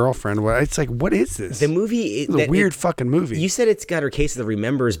with my girlfriend. It's like, what is this? The movie is a weird fucking movie. You said it's got her case of the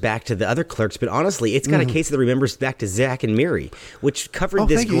remembers back to the other Clerks, but honestly, it's got a case of the remembers back to Zach and Miri, which covered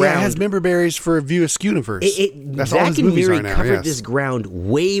this ground. Yeah, it has member berries for a View Askewniverse. That's Zach and Miri covered this ground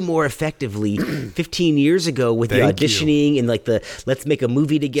way more effectively 15 years ago with the auditioning and like the let's make a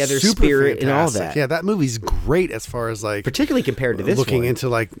movie together spirit and all that. Yeah, that movie's great as far as like particularly compared to this looking into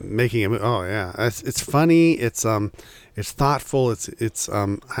like making a movie. Oh yeah, it's funny. It's thoughtful. It's I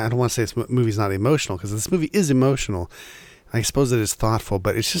don't want to say this movie's not emotional because this movie is emotional. I suppose it is thoughtful,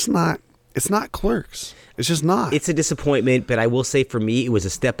 but it's just not. It's not Clerks. It's just not. It's a disappointment, but I will say for me, it was a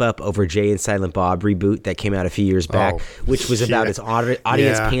step up over Jay and Silent Bob reboot that came out a few years back, which was about as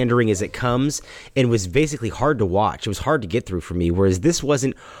audience pandering as it comes and was basically hard to watch. It was hard to get through for me, whereas this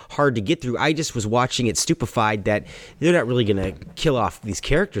wasn't hard to get through. I just was watching it stupefied that they're not really going to kill off these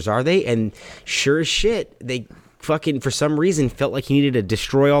characters, are they? And sure as shit, they fucking for some reason felt like he needed to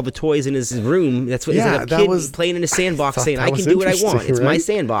destroy all the toys in his room. That's what like a kid playing in a sandbox saying, I can do what I want. It's my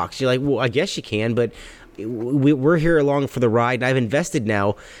sandbox. You're like, well, I guess you can, but we're here along for the ride. And I've invested now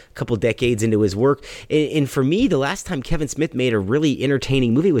a couple decades into his work. And for me, the last time Kevin Smith made a really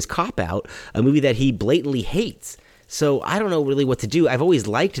entertaining movie was Cop Out, a movie that he blatantly hates. So I don't know really what to do. I've always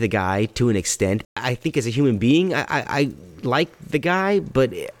liked the guy to an extent. I think as a human being, I like the guy,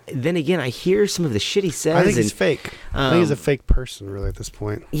 but then again, I hear some of the shit he says. I think he's fake. I think he's a fake person, really, at this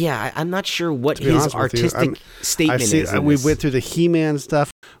point. Yeah, I'm not sure what his artistic statement is. We went through the He-Man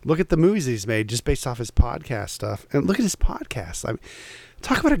stuff. Look at the movies he's made just based off his podcast stuff. And look at his podcast. I mean,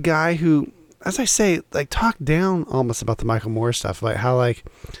 talk about a guy who, as I say, like talk down almost about the Michael Moore stuff. Like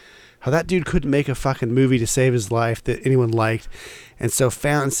how that dude couldn't make a fucking movie to save his life that anyone liked. And so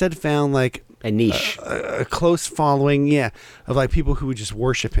found like a niche, a close following, of like people who would just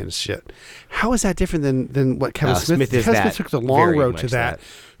worship him and shit. How is that different than what Kevin Smith? Kevin Smith took the long road to that.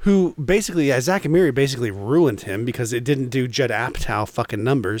 Who basically, Zach and Miri basically ruined him because it didn't do Judd Apatow fucking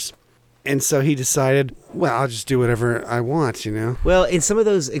numbers. And so he decided, well, I'll just do whatever I want, you know? Well, and some of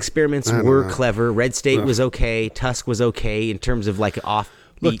those experiments were clever. Red State was okay. Tusk was okay in terms of like offbeat.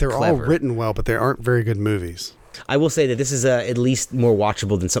 Look, they're clever. all written well, but they aren't very good movies. I will say that this is at least more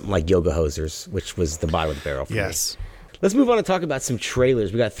watchable than something like Yoga Hosers, which was the bottom of the barrel for me. Let's move on and talk about some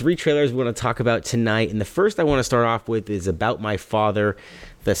trailers. We got 3 trailers we want to talk about tonight. And the first I want to start off with is About My Father,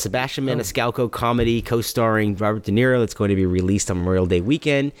 the Sebastian Maniscalco comedy co-starring Robert De Niro that's going to be released on Memorial Day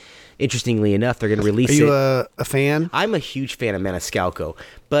weekend. Interestingly enough, they're going to release it. Are you a fan? I'm a huge fan of Maniscalco.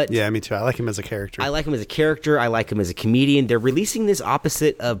 But yeah, me too. I like him as a character. I like him as a character. I like him as a comedian. They're releasing this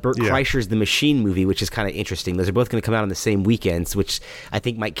opposite of Burt Kreischer's The Machine movie, which is kind of interesting. Those are both going to come out on the same weekends, which I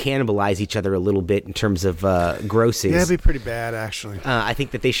think might cannibalize each other a little bit in terms of grossings. Yeah, it'd be pretty bad, actually. I think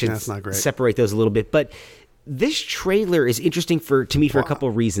that they should that's not great. Separate those a little bit. But this trailer is interesting to me for a couple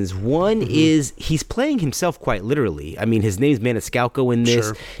of reasons. One is he's playing himself quite literally. I mean, his name's Maniscalco in this.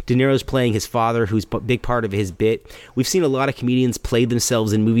 Sure. De Niro's playing his father, who's a big part of his bit. We've seen a lot of comedians play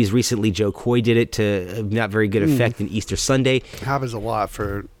themselves in movies recently. Joe Coy did it to not very good effect in Easter Sunday. It happens a lot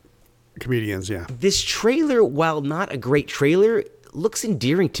for comedians, yeah. This trailer, while not a great trailer, looks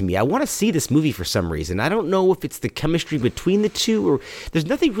endearing to me. I want to see this movie for some reason. I don't know if it's the chemistry between the two, or there's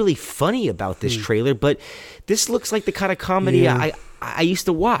nothing really funny about this trailer, but this looks like the kind of comedy I used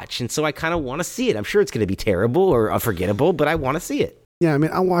to watch, and so I kind of want to see it. I'm sure it's going to be terrible or unforgettable, but I want to see it. Yeah, I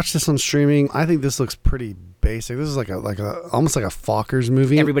mean, I watched this on streaming. I think this looks pretty basic. This is like a almost like a Fockers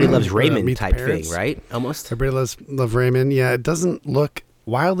movie. Everybody Loves Raymond type thing, right? Almost. Everybody loves Raymond. Yeah, it doesn't look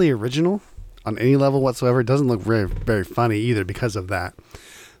wildly original on any level whatsoever. It doesn't look very, very funny either because of that.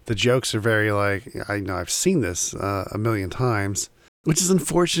 The jokes are very I've seen this a million times, which is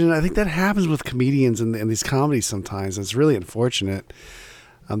unfortunate. I think that happens with comedians in these comedies sometimes. It's really unfortunate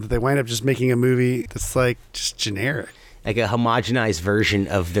that they wind up just making a movie that's like just generic. Like a homogenized version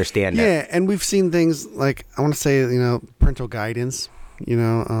of their stand-up. Yeah, and we've seen things like, I want to say, parental guidance,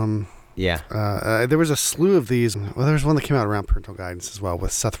 Yeah. there was a slew of these. Well, there was one that came out around parental guidance as well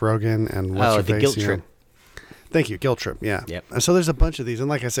with Seth Rogen and the Guilt Trip. Thank you, Guilt Trip. Yeah. Yep. And so there's a bunch of these, and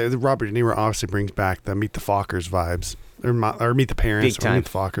like I said, Robert De Niro obviously brings back the Meet the Fockers vibes, or Meet the Parents, Big time. or Meet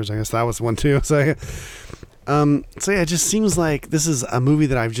the Fockers. I guess that was one too. So yeah, it just seems like this is a movie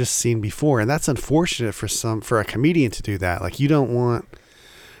that I've just seen before, and that's unfortunate for a comedian to do that. Like, you don't want.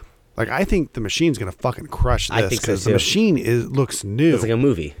 Like, I think The Machine's gonna fucking crush this. I think so because too. The Machine looks new. It's like a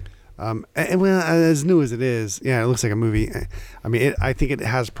movie. And well, as new as it is, yeah, it looks like a movie. I mean, I think it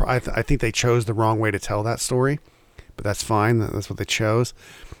has. I think they chose the wrong way to tell that story, but that's fine. That's what they chose.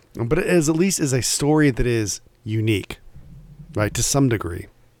 But it is at least is a story that is unique, right, to some degree.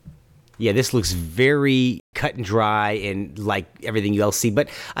 Yeah, this looks very cut and dry and like everything you else see. But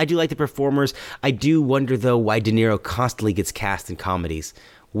I do like the performers. I do wonder, though, why De Niro constantly gets cast in comedies.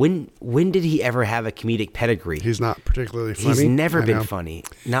 When did he ever have a comedic pedigree? He's not particularly funny. He's never been funny.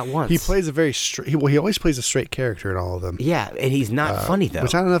 Not once. He plays a very straight. He always plays a straight character in all of them. Yeah, and he's not funny, though.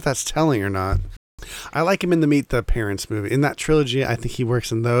 Which I don't know if that's telling or not. I like him in the Meet the Parents movie. In that trilogy, I think he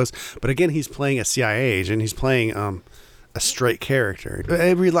works in those. But again, he's playing a CIA agent. He's playing a straight character.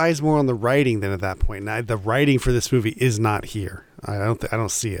 It relies more on the writing than at that point. Now, the writing for this movie is not here. I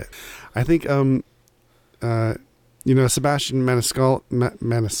don't see it. I think Sebastian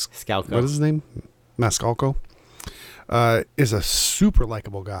Maniscalco. What is his name? Maniscalco. Is a super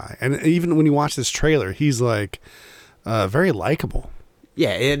likable guy, and even when you watch this trailer, he's like very likable.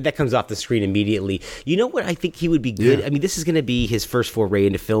 Yeah, that comes off the screen immediately. You know what I think he would be good? Yeah. I mean, this is going to be his first foray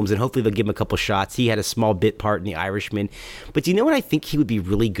into films, and hopefully they'll give him a couple shots. He had a small bit part in The Irishman. But do you know what I think he would be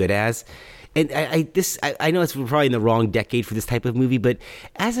really good as? And I know it's probably in the wrong decade for this type of movie, but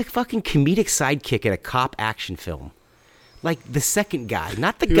as a fucking comedic sidekick in a cop action film. Like the second guy,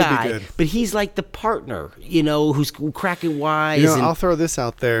 not the guy, but he's like the partner, who's cracking wise. I'll throw this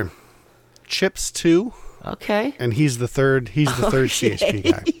out there. Chips 2. Okay. And he's the third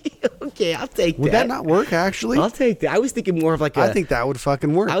CHP guy. Okay, I'll take that. Would that not work, actually? I'll take that. I was thinking more of like I think that would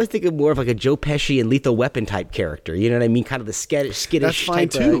fucking work. I was thinking more of like a Joe Pesci and Lethal Weapon type character. You know what I mean? Kind of the skittish That's fine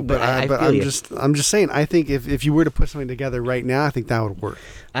type too, of, but I'm just saying, I think if you were to put something together right now, I think that would work.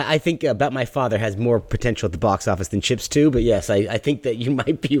 I think About My Father has more potential at the box office than Chips 2, but yes, I think that you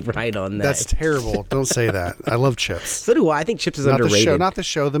might be right on that. That's terrible. Don't say that. I love Chips. So do I. I think Chips is underrated. Not the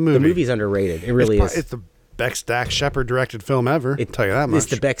show, the movie. The movie's underrated. It really is. It's the best Dax Shepard directed film ever. I'll tell you that much.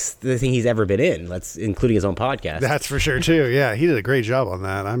 It's the best thing he's ever been in, including his own podcast. That's for sure, too. Yeah, he did a great job on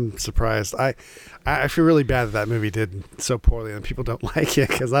that. I'm surprised. I feel really bad that movie did so poorly and people don't like it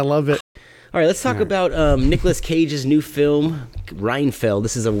because I love it. All right, let's talk about Nicolas Cage's new film, Renfeld.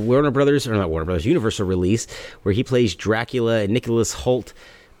 This is a Universal release where he plays Dracula, and Nicholas Hoult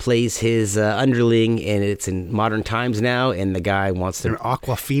plays his underling, and it's in modern times now, and the guy wants to... And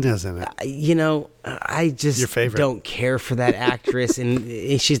Aquafina's in it. I just Your favorite. don't care for that actress,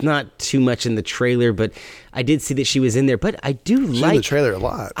 and she's not too much in the trailer, but I did see that she was in there. But I do She's like in the trailer a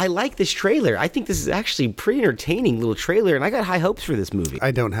lot. I like this trailer. I think this is actually a pretty entertaining little trailer, and I got high hopes for this movie. I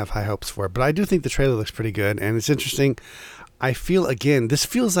don't have high hopes for it, but I do think the trailer looks pretty good, and it's interesting. I feel, again, this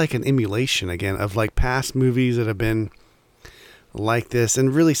feels like an emulation, again, of like past movies that have been like this,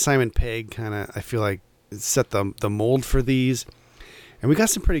 and really Simon Pegg kind of, I feel like, set the mold for these. And we got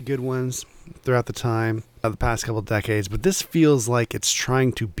some pretty good ones throughout the time of the past couple of decades, but this feels like it's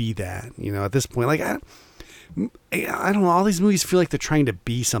trying to be that, at this point. Like, I don't know, all these movies feel like they're trying to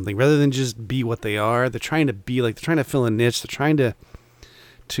be something rather than just be what they are. They're trying to be like, they're trying to fill a niche. They're trying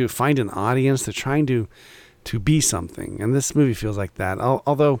to find an audience. They're trying to be something. And this movie feels like that.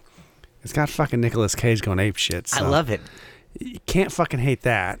 Although it's got fucking Nicolas Cage going ape shit. So I love it. You can't fucking hate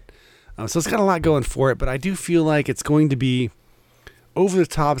that. So it's got a lot going for it, but I do feel like it's going to be over the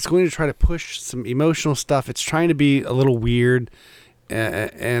top. It's going to try to push some emotional stuff. It's trying to be a little weird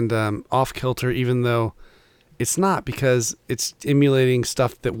and off kilter, even though it's not, because it's emulating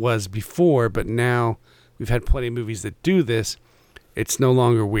stuff that was before, but now we've had plenty of movies that do this. It's no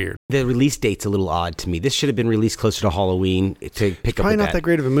longer weird. The release date's a little odd to me. This should have been released closer to Halloween to pick up. Probably not that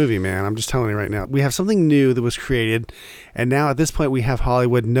great of a movie, man. I'm just telling you right now. We have something new that was created, and now at this point we have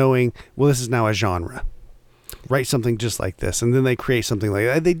Hollywood knowing, well, this is now a genre. Write something just like this, and then they create something like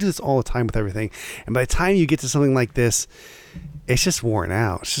that. They do this all the time with everything, and by the time you get to something like this, it's just worn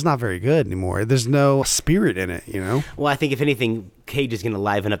out. It's just not very good anymore. There's no spirit in it, Well, I think if anything, Cage is going to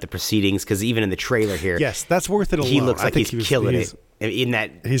liven up the proceedings, because even in the trailer here, yes, that's worth it alone. He looks like he's killing it. In that,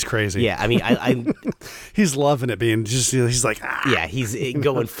 he's crazy. Yeah, I mean, I he's loving it being just. He's like, yeah, he's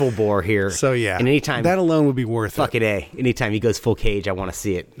going full bore here. So yeah, and anytime that alone would be worth it. Fucking A. Anytime he goes full Cage, I want to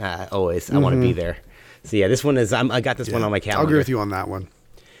see it. Always, I want to be there. So yeah, this one is. I got this one on my calendar. I'll agree with you on that one.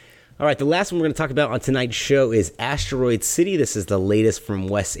 All right, the last one we're going to talk about on tonight's show is Asteroid City. This is the latest from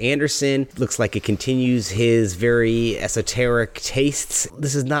Wes Anderson. Looks like it continues his very esoteric tastes.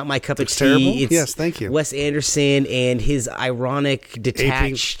 This is not my cup of tea. Terrible? Yes, thank you. Wes Anderson and his ironic,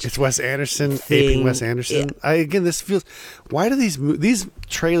 detached. It's Wes Anderson aping Wes Anderson. Again, this feels. Why do these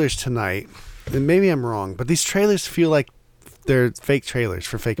trailers tonight? And maybe I'm wrong, but these trailers feel like they're fake trailers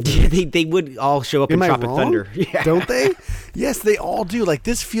for fake movies. Yeah, they would all show up in Tropic Thunder. Yeah. Don't they? Yes, they all do. Like,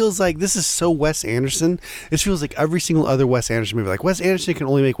 this feels like, this is so Wes Anderson. This feels like every single other Wes Anderson movie. Like, Wes Anderson can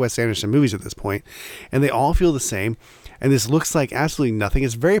only make Wes Anderson movies at this point, and they all feel the same. And this looks like absolutely nothing.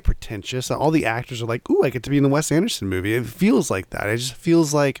 It's very pretentious. All the actors are like, ooh, I get to be in the Wes Anderson movie. It feels like that. It just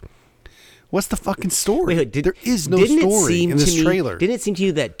feels like, what's the fucking story? Wait, there is no story in this trailer. Didn't it seem to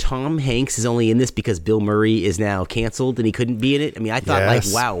you that Tom Hanks is only in this because Bill Murray is now canceled and he couldn't be in it? I mean, I thought, like,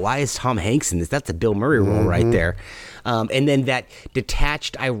 wow, why is Tom Hanks in this? That's a Bill Murray role right there. And then that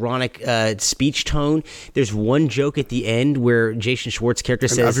detached, ironic speech tone. There's one joke at the end where Jason Schwartz's character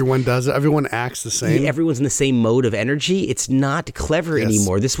says... everyone does it. Everyone acts the same. Yeah, everyone's in the same mode of energy. It's not clever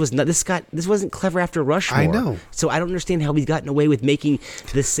anymore. This wasn't clever after Rushmore. I know. So I don't understand how he's gotten away with making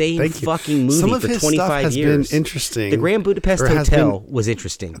the same fucking movie Some of for his 25 stuff has years. been interesting. The Grand Budapest Hotel was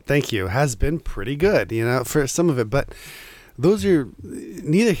interesting. Thank you. Has been pretty good, for some of it, but those are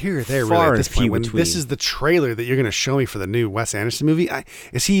neither here or there. Far really, at this point. When between. this is the trailer that you're going to show me for the new Wes Anderson movie.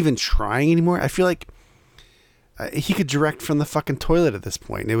 Is he even trying anymore? I feel like he could direct from the fucking toilet at this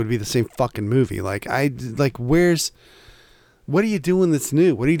point, and it would be the same fucking movie. Where's... What are you doing that's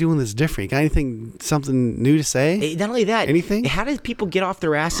new? What are you doing that's different? You got something new to say? Not only that, anything? How did people get off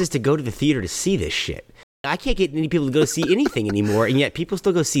their asses to go to the theater to see this shit? I can't get any people to go see anything anymore, and yet people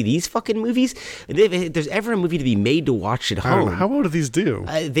still go see these fucking movies. If there's ever a movie to be made to watch at home, I don't know. How well do these do?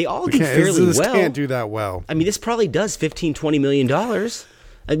 They all do fairly well. This can't do that well. I mean, this probably does $15-20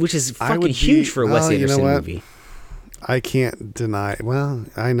 million, which is fucking huge for a Wes Anderson movie. I can't deny. Well,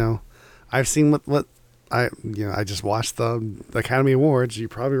 I know. I've seen what. I just watched the Academy Awards. You're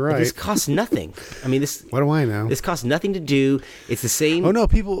probably right. But this costs nothing. I mean, this. What do I know? This costs nothing to do. It's the same. Oh no,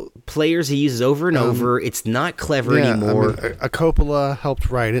 players he uses over and over. It's not clever anymore. I mean, a Coppola helped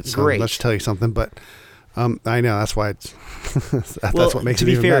write it. So Great. Let's tell you something. But I know that's why it's. That's what makes it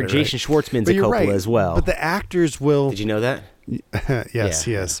even better. To be fair, Jason Schwartzman's a Coppola as well. But the actors will. Did you know that? Yes,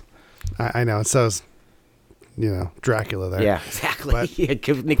 he is. I know. So is, Dracula there. Yeah, exactly.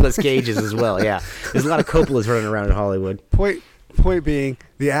 But, Nicolas Cage is as well. Yeah, there's a lot of Coppolas running around in Hollywood. Point being,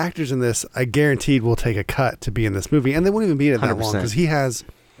 the actors in this, I guaranteed will take a cut to be in this movie, and they won't even be in it that 100%. long because he has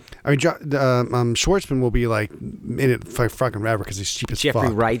I mean, Schwartzman will be like in it for fucking forever because he's cheap as fuck.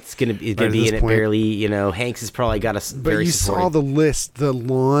 Jeffrey Wright's gonna be in it barely. You know, Hanks has probably got a very. But you supporting. saw the list, the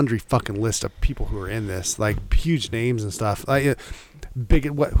laundry fucking list of people who are in this, like huge names and stuff. Like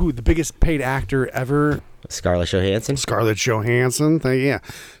who the biggest paid actor ever? Scarlett Johansson. Yeah.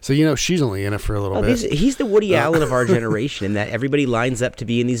 So she's only in it for a little bit. He's the Woody Allen of our generation in that everybody lines up to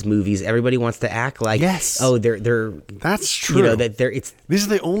be in these movies. Everybody wants to act like they're. That's true. You know that these are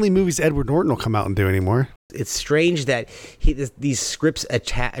the only movies Edward Norton will come out and do anymore. It's strange that these scripts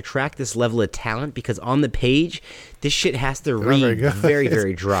attract this level of talent because on the page, this shit has to read very,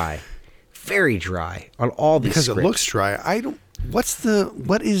 very dry. Very dry on all these because scripts. It looks dry.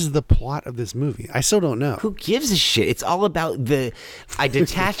 What is the plot of this movie? I still don't know. Who gives a shit? It's all about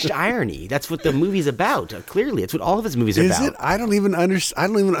detached irony. That's what the movie's about. Clearly, it's what all of his movies are about. Is it? I don't even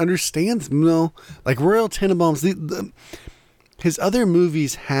understand. No, like Royal Tenenbaums. His other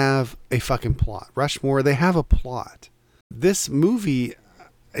movies have a fucking plot. Rushmore, they have a plot. This movie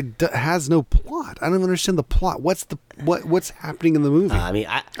has no plot. I don't even understand the plot. What's happening in the movie?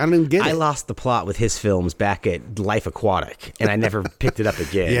 I don't even get it. I lost the plot with his films back at Life Aquatic, and I never picked it up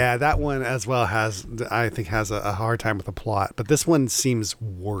again. Yeah, that one as well has a hard time with the plot, but this one seems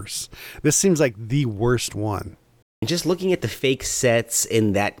worse. This seems like the worst one. Just looking at the fake sets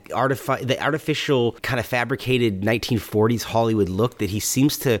and the artificial kind of fabricated 1940s Hollywood look that he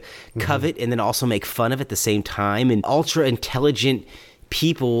seems to covet and then also make fun of at the same time, and ultra intelligent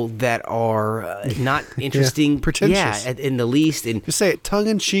people that are not interesting, pretentious, in the least, and just say it,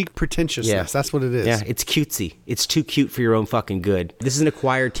 tongue-in-cheek pretentiousness. Yeah. That's what it is. Yeah, it's cutesy. It's too cute for your own fucking good. This is an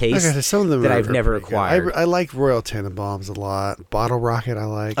acquired taste some of them that I've never acquired. I like Royal Tenenbaums a lot. Bottle Rocket, I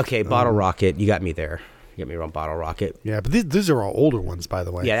like. Okay, Bottle Rocket, you got me there. You got me wrong, Bottle Rocket. Yeah, but these are all older ones, by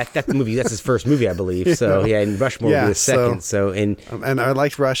the way. Yeah, that's the movie. That's his first movie, I believe. So and Rushmore will be the second. And I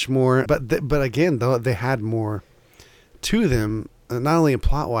liked Rushmore, but again, though, they had more to them. Not only in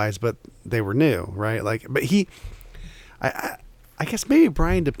plot wise, but they were new, right? I guess maybe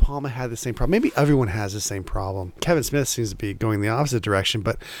Brian De Palma had the same problem. Maybe everyone has the same problem. Kevin Smith seems to be going the opposite direction,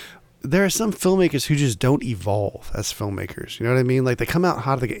 but there are some filmmakers who just don't evolve as filmmakers. You know what I mean? Like they come out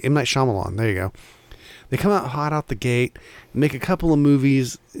hot at the gate. M. Night Shyamalan, there you go. They come out hot out the gate, make a couple of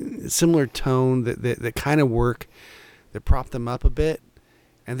movies, similar tone that kind of work, that prop them up a bit.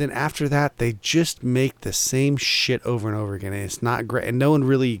 And then after that, they just make the same shit over and over again. And it's not great. And no one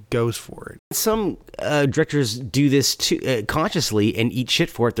really goes for it. Some directors do this consciously and eat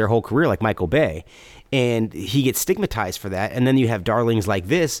shit for it their whole career, like Michael Bay. And he gets stigmatized for that. And then you have darlings like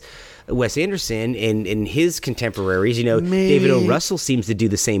this, Wes Anderson, and his contemporaries. David O. Russell seems to do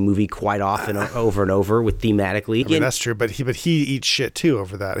the same movie quite often, over and over, with thematically. I mean, that's true. But he eats shit, too,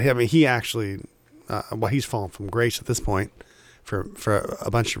 over that. I mean, he actually, he's fallen from grace at this point. For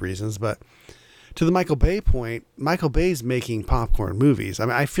a bunch of reasons, but to the Michael Bay point, Michael Bay's making popcorn movies. I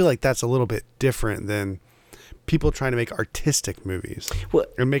mean, I feel like that's a little bit different than people trying to make artistic movies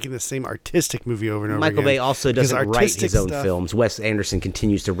and making the same artistic movie over and over again. Michael Bay also doesn't write his own films. Wes Anderson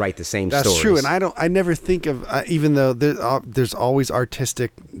continues to write the same stories. That's true, and I never think of even though there's always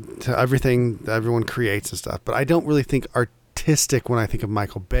artistic to everything that everyone creates and stuff, but I don't really think artistic when I think of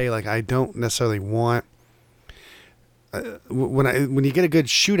Michael Bay. Like I don't necessarily want. When you get a good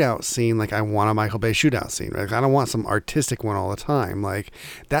shootout scene, like I want a Michael Bay shootout scene. Like I don't want some artistic one all the time. Like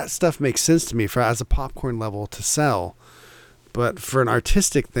that stuff makes sense to me for as a popcorn level to sell, but for an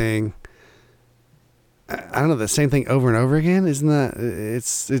artistic thing, I don't know, the same thing over and over again. Isn't that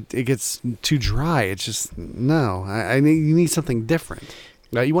it gets too dry? It's just no. You need something different.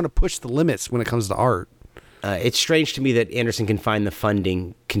 Now you want to push the limits when it comes to art. It's strange to me that Anderson can find the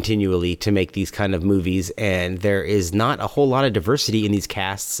funding continually to make these kind of movies, and there is not a whole lot of diversity in these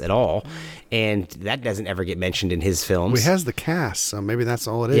casts at all, and that doesn't ever get mentioned in his films. Well, he has the cast, so maybe that's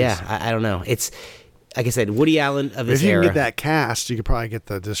all it is. Yeah, I don't know. It's, like I said, Woody Allen of this era. If you can get that cast, you could probably get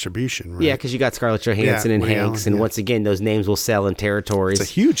the distribution, right? Yeah, because you got Scarlett Johansson and Woody Hanks, Allen, and once again, those names will sell in territories. It's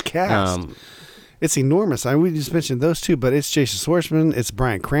a huge cast. It's enormous. We just mentioned those two, but it's Jason Schwartzman, it's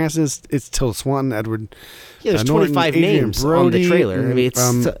Bryan Cranston, it's Tilda Swinton, Edward. Yeah, there's Norton, 25 Adrian names Brody, on the trailer. I mean, it's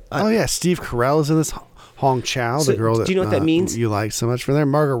Steve Carell is in this. Hong Chow, the girl that do you know what that means? You like so much for there.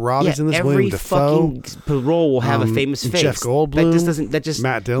 Margot Robbie's in this. Every William Dafoe. fucking role will have a famous face. Jeff Goldblum. That just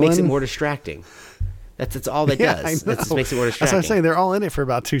Matt Dillon. makes it more distracting. That's all that does. That just makes it more distracting. That's what I'm saying. They're all in it for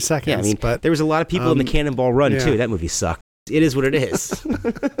about 2 seconds. Yeah, I mean, but there was a lot of people in the Cannonball Run too. That movie sucked. It is what it is.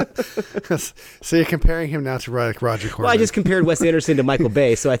 So you're comparing him now to Roger Corman. Well, I just compared Wes Anderson to Michael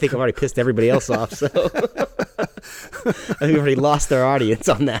Bay, so I think I've already pissed everybody else off. So I think we've already lost our audience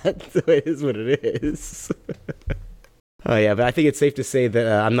on that. So it is what it is. Oh, yeah, but I think it's safe to say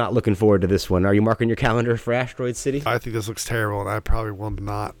that I'm not looking forward to this one. Are you marking your calendar for Asteroid City? I think this looks terrible, and I probably will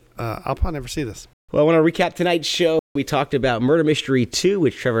not. I'll probably never see this. Well, I want to recap tonight's show. We talked about Murder Mystery 2,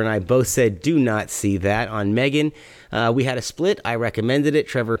 which Trevor and I both said do not see that. On M3GAN, we had a split. I recommended it.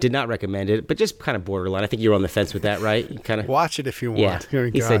 Trevor did not recommend it, but just kind of borderline. I think you were on the fence with that, right? You kind of watch it if you want. Yeah,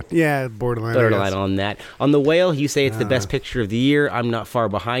 he said, yeah, borderline. Borderline on that. On The Whale, you say it's the best picture of the year. I'm not far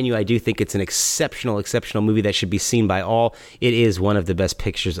behind you. I do think it's an exceptional movie that should be seen by all. It is one of the best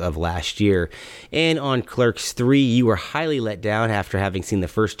pictures of last year. And on Clerks 3, you were highly let down after having seen the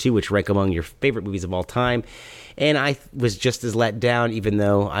first two, which rank among your favorite movies of all time. And I was just as let down, even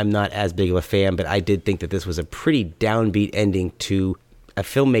though I'm not as big of a fan, but I did think that this was a pretty downbeat ending to a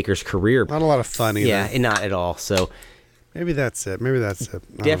filmmaker's career. Not a lot of fun either. Yeah, not at all. So maybe that's it.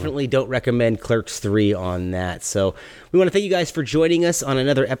 Definitely don't recommend Clerks 3 on that. So we want to thank you guys for joining us on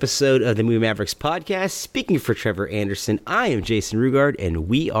another episode of the Movie Mavericks podcast. Speaking for Trevor Anderson, I am Jason Rugard, and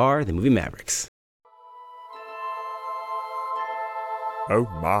we are the Movie Mavericks. Oh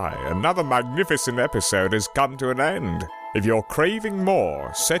my, another magnificent episode has come to an end. If you're craving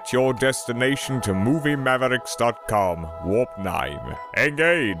more, set your destination to moviemavericks.com, Warp 9.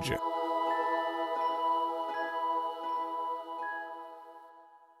 Engage!